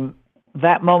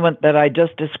 That moment that I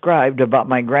just described about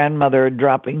my grandmother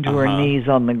dropping to her knees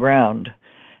on the ground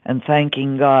and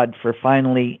thanking God for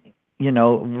finally,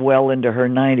 well into her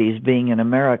 90s being in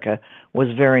America was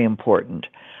very important.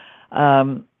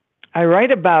 I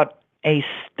write about a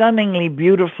stunningly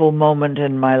beautiful moment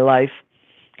in my life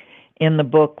in the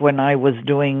book when I was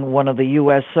doing one of the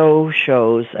USO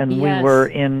shows, and we were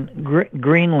in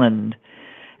Greenland,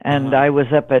 and I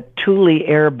was up at Thule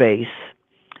Air Base,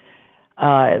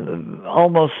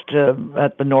 almost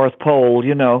at the North Pole,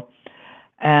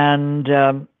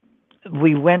 and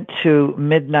we went to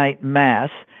midnight mass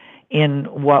in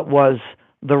what was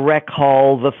the rec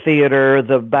hall, the theater,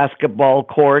 the basketball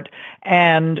court,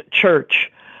 and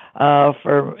church.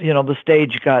 The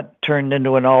stage got turned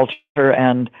into an altar,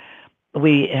 and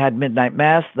we had midnight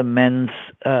mass. The men's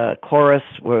chorus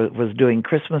was doing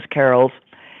Christmas carols,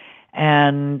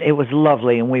 and it was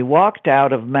lovely. And we walked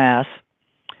out of mass,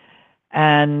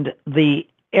 and the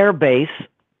air base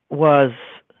was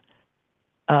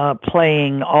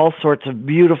playing all sorts of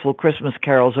beautiful Christmas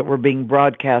carols that were being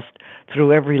broadcast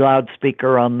through every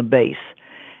loudspeaker on the base.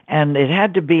 And it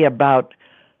had to be about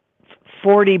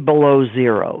 40 below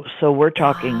zero. So we're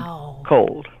talking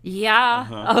cold.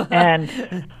 Yeah.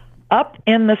 And up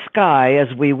in the sky,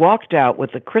 as we walked out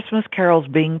with the Christmas carols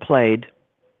being played,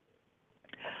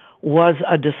 was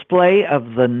a display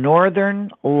of the northern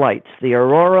lights, the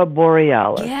aurora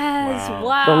borealis. Yes,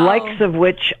 wow. The likes of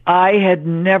which I had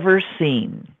never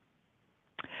seen.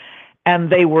 And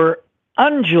they were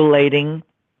undulating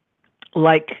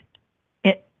like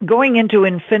going into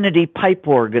infinity pipe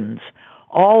organs,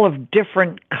 all of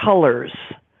different colors.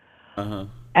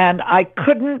 And I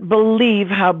couldn't believe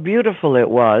how beautiful it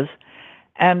was.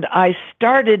 And I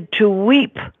started to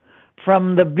weep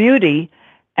from the beauty,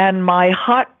 and my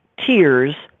hot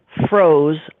tears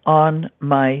froze on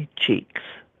my cheeks.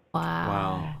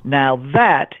 Wow. Now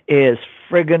that is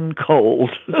friggin'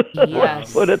 cold. Yes.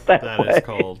 Let's put it that way. That is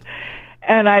cold.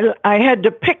 And I had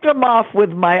to pick them off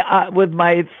with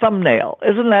my thumbnail.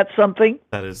 Isn't that something?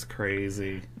 That is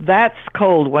crazy. That's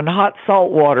cold. When hot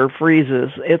salt water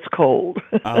freezes, it's cold.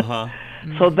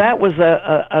 So that was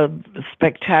a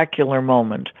spectacular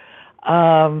moment.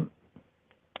 I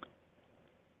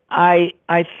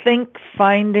think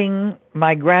finding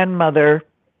my grandmother,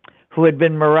 who had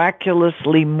been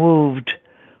miraculously moved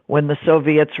when the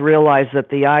Soviets realized that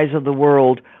the eyes of the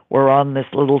world were on this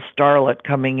little starlet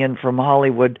coming in from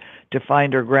Hollywood to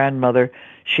find her grandmother.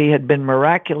 She had been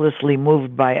miraculously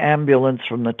moved by ambulance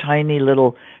from the tiny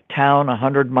little town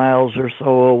 100 miles or so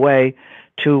away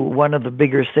to one of the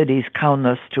bigger cities,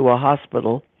 Kaunas, to a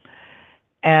hospital.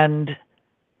 And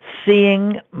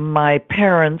seeing my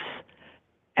parents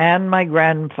and my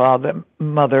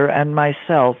mother and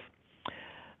myself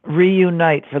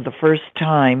reunite for the first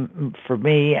time for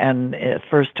me, and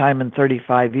first time in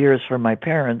 35 years for my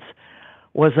parents,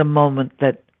 was a moment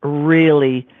that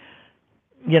really,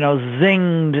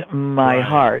 zinged my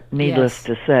heart, needless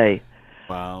to say.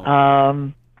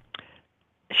 Wow.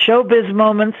 Showbiz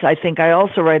moments, I think I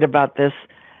also write about this.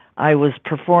 I was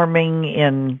performing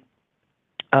in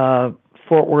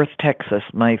Fort Worth, Texas,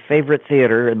 my favorite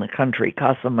theater in the country,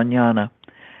 Casa Mañana.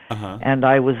 And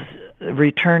I was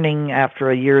returning after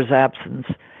a year's absence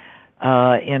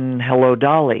in Hello,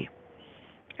 Dolly.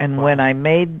 And when I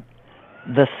made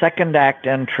the second act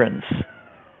entrance,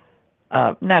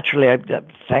 naturally, I,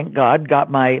 thank God,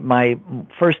 got my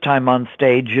first time on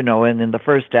stage, and in the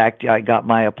first act, I got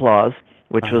my applause,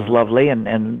 which was lovely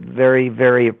and very,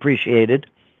 very appreciated.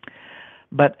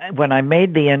 But when I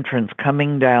made the entrance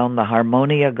coming down the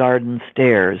Harmonia Garden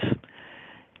stairs,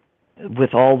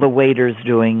 with all the waiters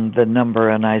doing the number,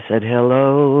 and I said,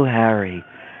 "Hello, Harry.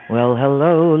 Well,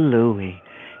 hello, Louie.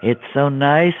 It's so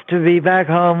nice to be back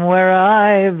home where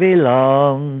I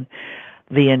belong."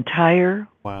 the entire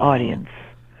audience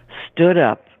stood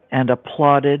up and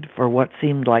applauded for what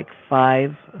seemed like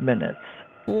 5 minutes.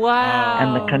 Wow.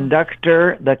 And the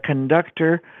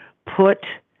conductor put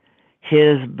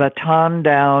his baton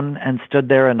down and stood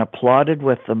there and applauded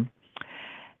with them.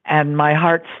 And my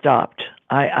heart stopped.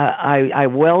 I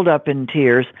welled up in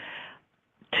tears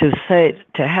to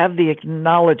have the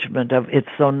acknowledgement of, it's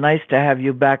so nice to have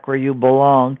you back where you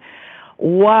belong.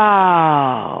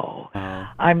 Wow.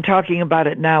 I'm talking about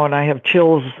it now, and I have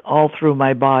chills all through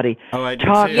my body. Oh, I do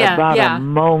Talk too. about a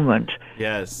moment.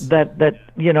 Yes. That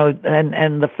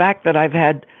and the fact that I've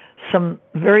had some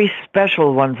very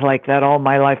special ones like that all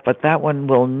my life, but that one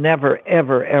will never,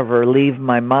 ever, ever leave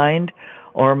my mind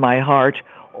or my heart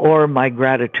or my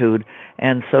gratitude.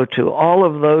 And so to all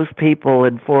of those people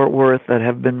in Fort Worth that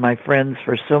have been my friends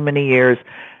for so many years,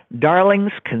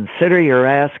 darlings, consider your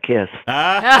ass kissed.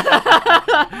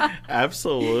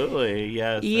 Absolutely.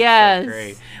 Yes. Yes. So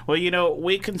great. Well,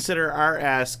 we consider our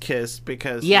ass kissed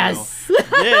because Yes.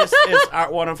 this is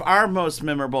one of our most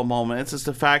memorable moments, is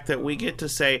the fact that we get to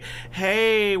say,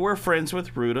 hey, we're friends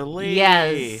with Ruta Lee.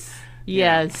 Yes.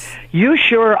 Yes. You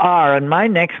sure are. And my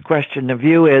next question of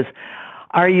you is,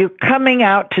 are you coming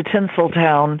out to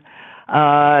Tinseltown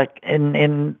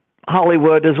in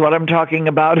Hollywood is what I'm talking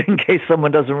about, in case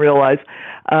someone doesn't realize,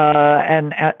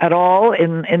 and at all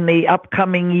in the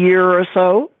upcoming year or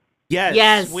so?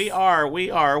 Yes, we are.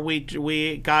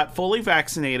 We got fully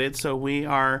vaccinated, so we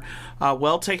are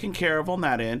well taken care of on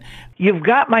that end. You've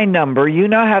got my number. You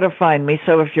know how to find me.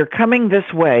 So if you're coming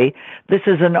this way, this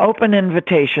is an open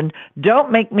invitation.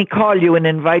 Don't make me call you and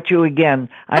invite you again.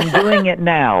 I'm doing it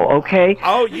now, okay?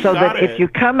 Oh, you so got that it. if you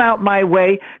come out my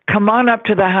way, come on up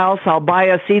to the house. I'll buy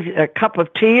a cup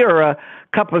of tea or a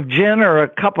cup of gin or a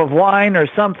cup of wine or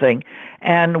something,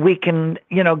 and we can,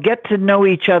 get to know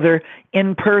each other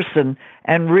in person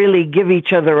and really give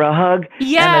each other a hug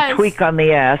and a tweak on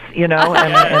the ass,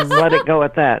 and let it go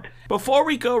at that. Before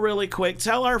we go really quick,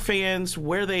 tell our fans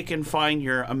where they can find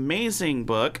your amazing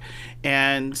book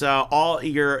and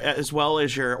as well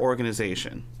as your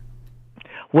organization.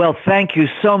 Well, thank you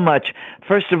so much.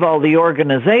 First of all, the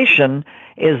organization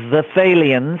is the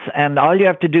Thalians, and all you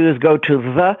have to do is go to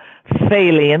the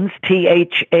Thalians, Thalians.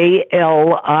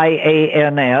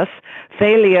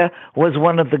 Thalia was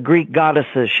one of the Greek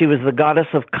goddesses. She was the goddess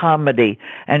of comedy,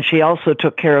 and she also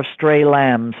took care of stray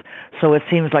lambs. So it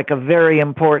seems like a very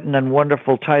important and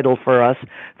wonderful title for us,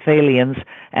 Thalians,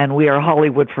 and we are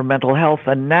Hollywood for Mental Health.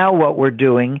 And now what we're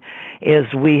doing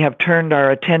is we have turned our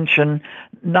attention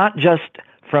not just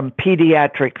from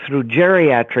pediatric through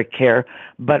geriatric care,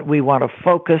 but we want to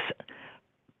focus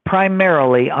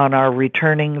primarily on our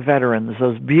returning veterans,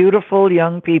 those beautiful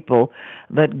young people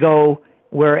that go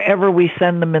wherever we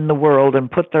send them in the world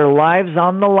and put their lives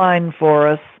on the line for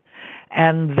us,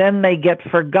 and then they get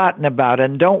forgotten about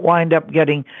and don't wind up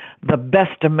getting the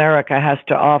best America has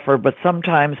to offer, but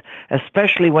sometimes,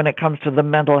 especially when it comes to the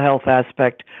mental health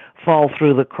aspect, fall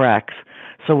through the cracks.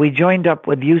 So we joined up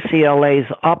with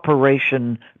UCLA's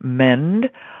Operation Mend.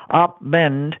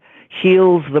 OpMend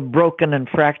heals the broken and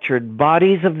fractured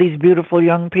bodies of these beautiful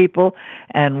young people,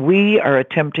 and we are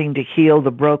attempting to heal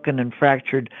the broken and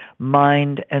fractured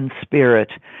mind and spirit.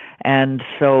 And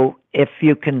so if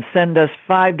you can send us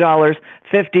 $5,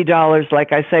 $50,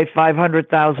 like I say,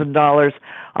 $500,000,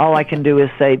 all I can do is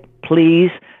say,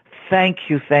 please, thank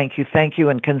you,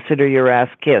 and consider your ass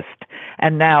kissed.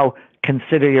 And now,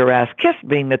 Consider Your Ass Kissed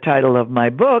being the title of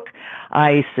my book,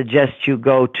 I suggest you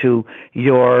go to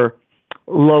your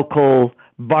local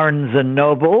Barnes &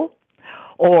 Noble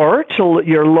or to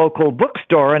your local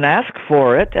bookstore and ask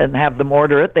for it and have them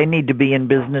order it. They need to be in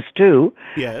business too.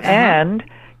 Yes. And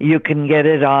you can get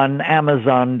it on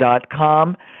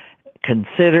Amazon.com.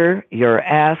 Consider Your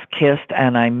Ass Kissed,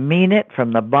 and I mean it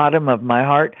from the bottom of my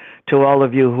heart to all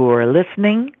of you who are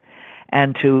listening,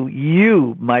 and to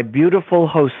you, my beautiful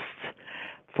hosts,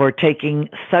 for taking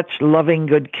such loving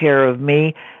good care of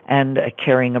me and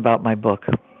caring about my book.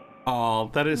 Oh,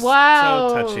 that is Wow.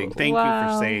 so touching. Thank you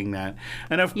Wow. for saying that.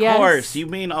 And of Yes. course, you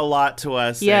mean a lot to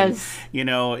us. Yes.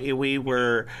 And, we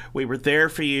were there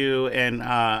for you,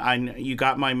 and you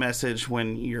got my message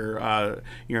when your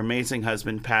amazing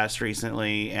husband passed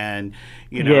recently, and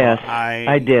Yes,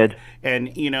 I did. And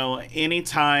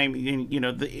anytime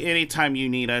anytime you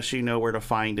need us, you know where to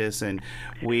find us, and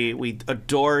we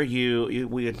adore you.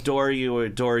 We adore you.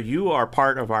 You are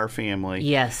part of our family.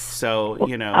 Yes. So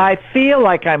I feel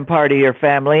like I'm part of your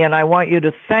family, and I want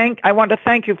to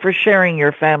thank you for sharing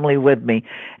your family with me,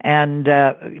 and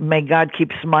may God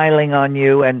keep smiling on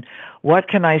you. And what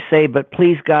can I say but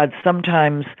please God,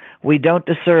 sometimes we don't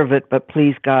deserve it, but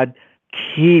please God,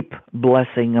 keep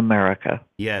blessing America.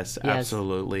 Yes,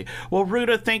 absolutely. Well,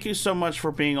 Ruta, thank you so much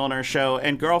for being on our show.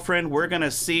 And girlfriend, we're going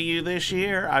to see you this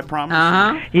year. I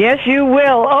promise you. Yes, you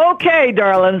will. Okay,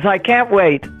 darlings. I can't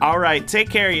wait. All right. Take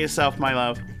care of yourself, my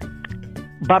love.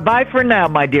 Bye-bye for now,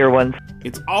 my dear ones.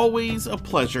 It's always a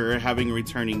pleasure having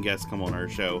returning guests come on our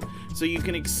show so you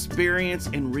can experience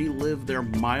and relive their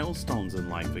milestones in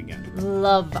life again.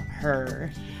 Love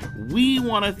her. We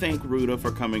want to thank Ruta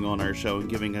for coming on our show and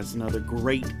giving us another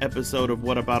great episode of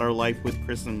What About Our Life with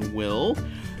Chris and Will.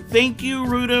 Thank you,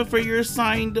 Ruta, for your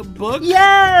signed book.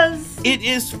 Yes! It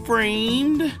is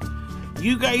framed.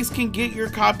 You guys can get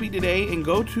your copy today and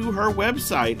go to her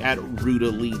website at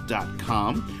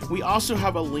rutalee.com. We also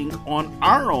have a link on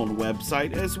our own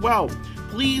website as well.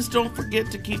 Please don't forget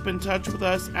to keep in touch with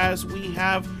us as we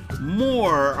have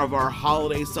more of our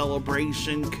holiday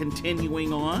celebration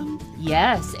continuing on.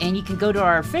 Yes, and you can go to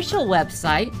our official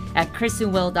website at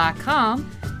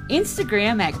chrisandwill.com,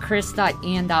 Instagram at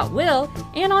chris.and.will,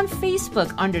 and on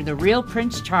Facebook under The Real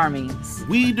Prince Charmings.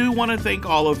 We do want to thank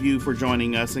all of you for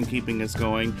joining us and keeping us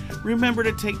going. Remember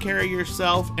to take care of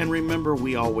yourself, and remember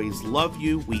we always love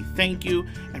you, we thank you,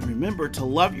 and remember to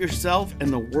love yourself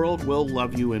and the world will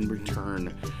love you in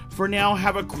return. For now,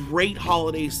 have a great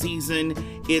holiday season.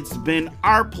 It's been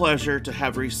our pleasure to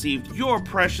have received your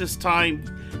precious time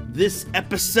this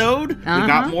episode. We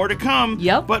got more to come.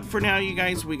 Yep. But for now, you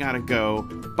guys, we gotta go.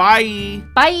 Bye.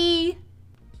 Bye.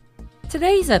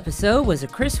 Today's episode was a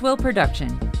Chris Will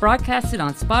production, broadcasted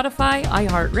on Spotify,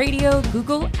 iHeartRadio,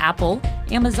 Google, Apple,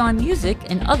 Amazon Music,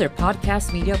 and other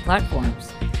podcast media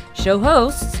platforms. Show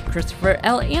hosts, Christopher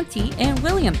L. Ante and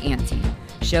William Ante.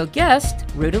 Show guest,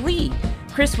 Ruta Lee.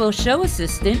 Chris Will show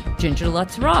assistant, Ginger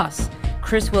Lutz Ross.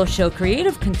 Chris Will show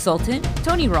creative consultant,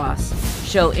 Tony Ross.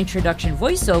 Show introduction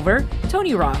voiceover,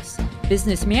 Tony Ross.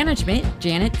 Business management,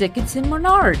 Janet Dickinson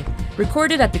Menard.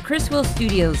 Recorded at the Chris Will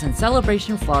Studios in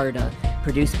Celebration, Florida.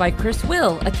 Produced by Chris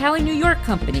Will, a Cali, New York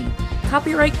company.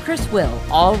 Copyright Chris Will,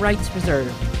 all rights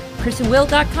reserved.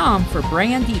 chrisandwill.com for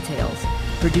brand details.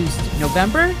 Produced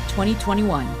November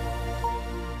 2021.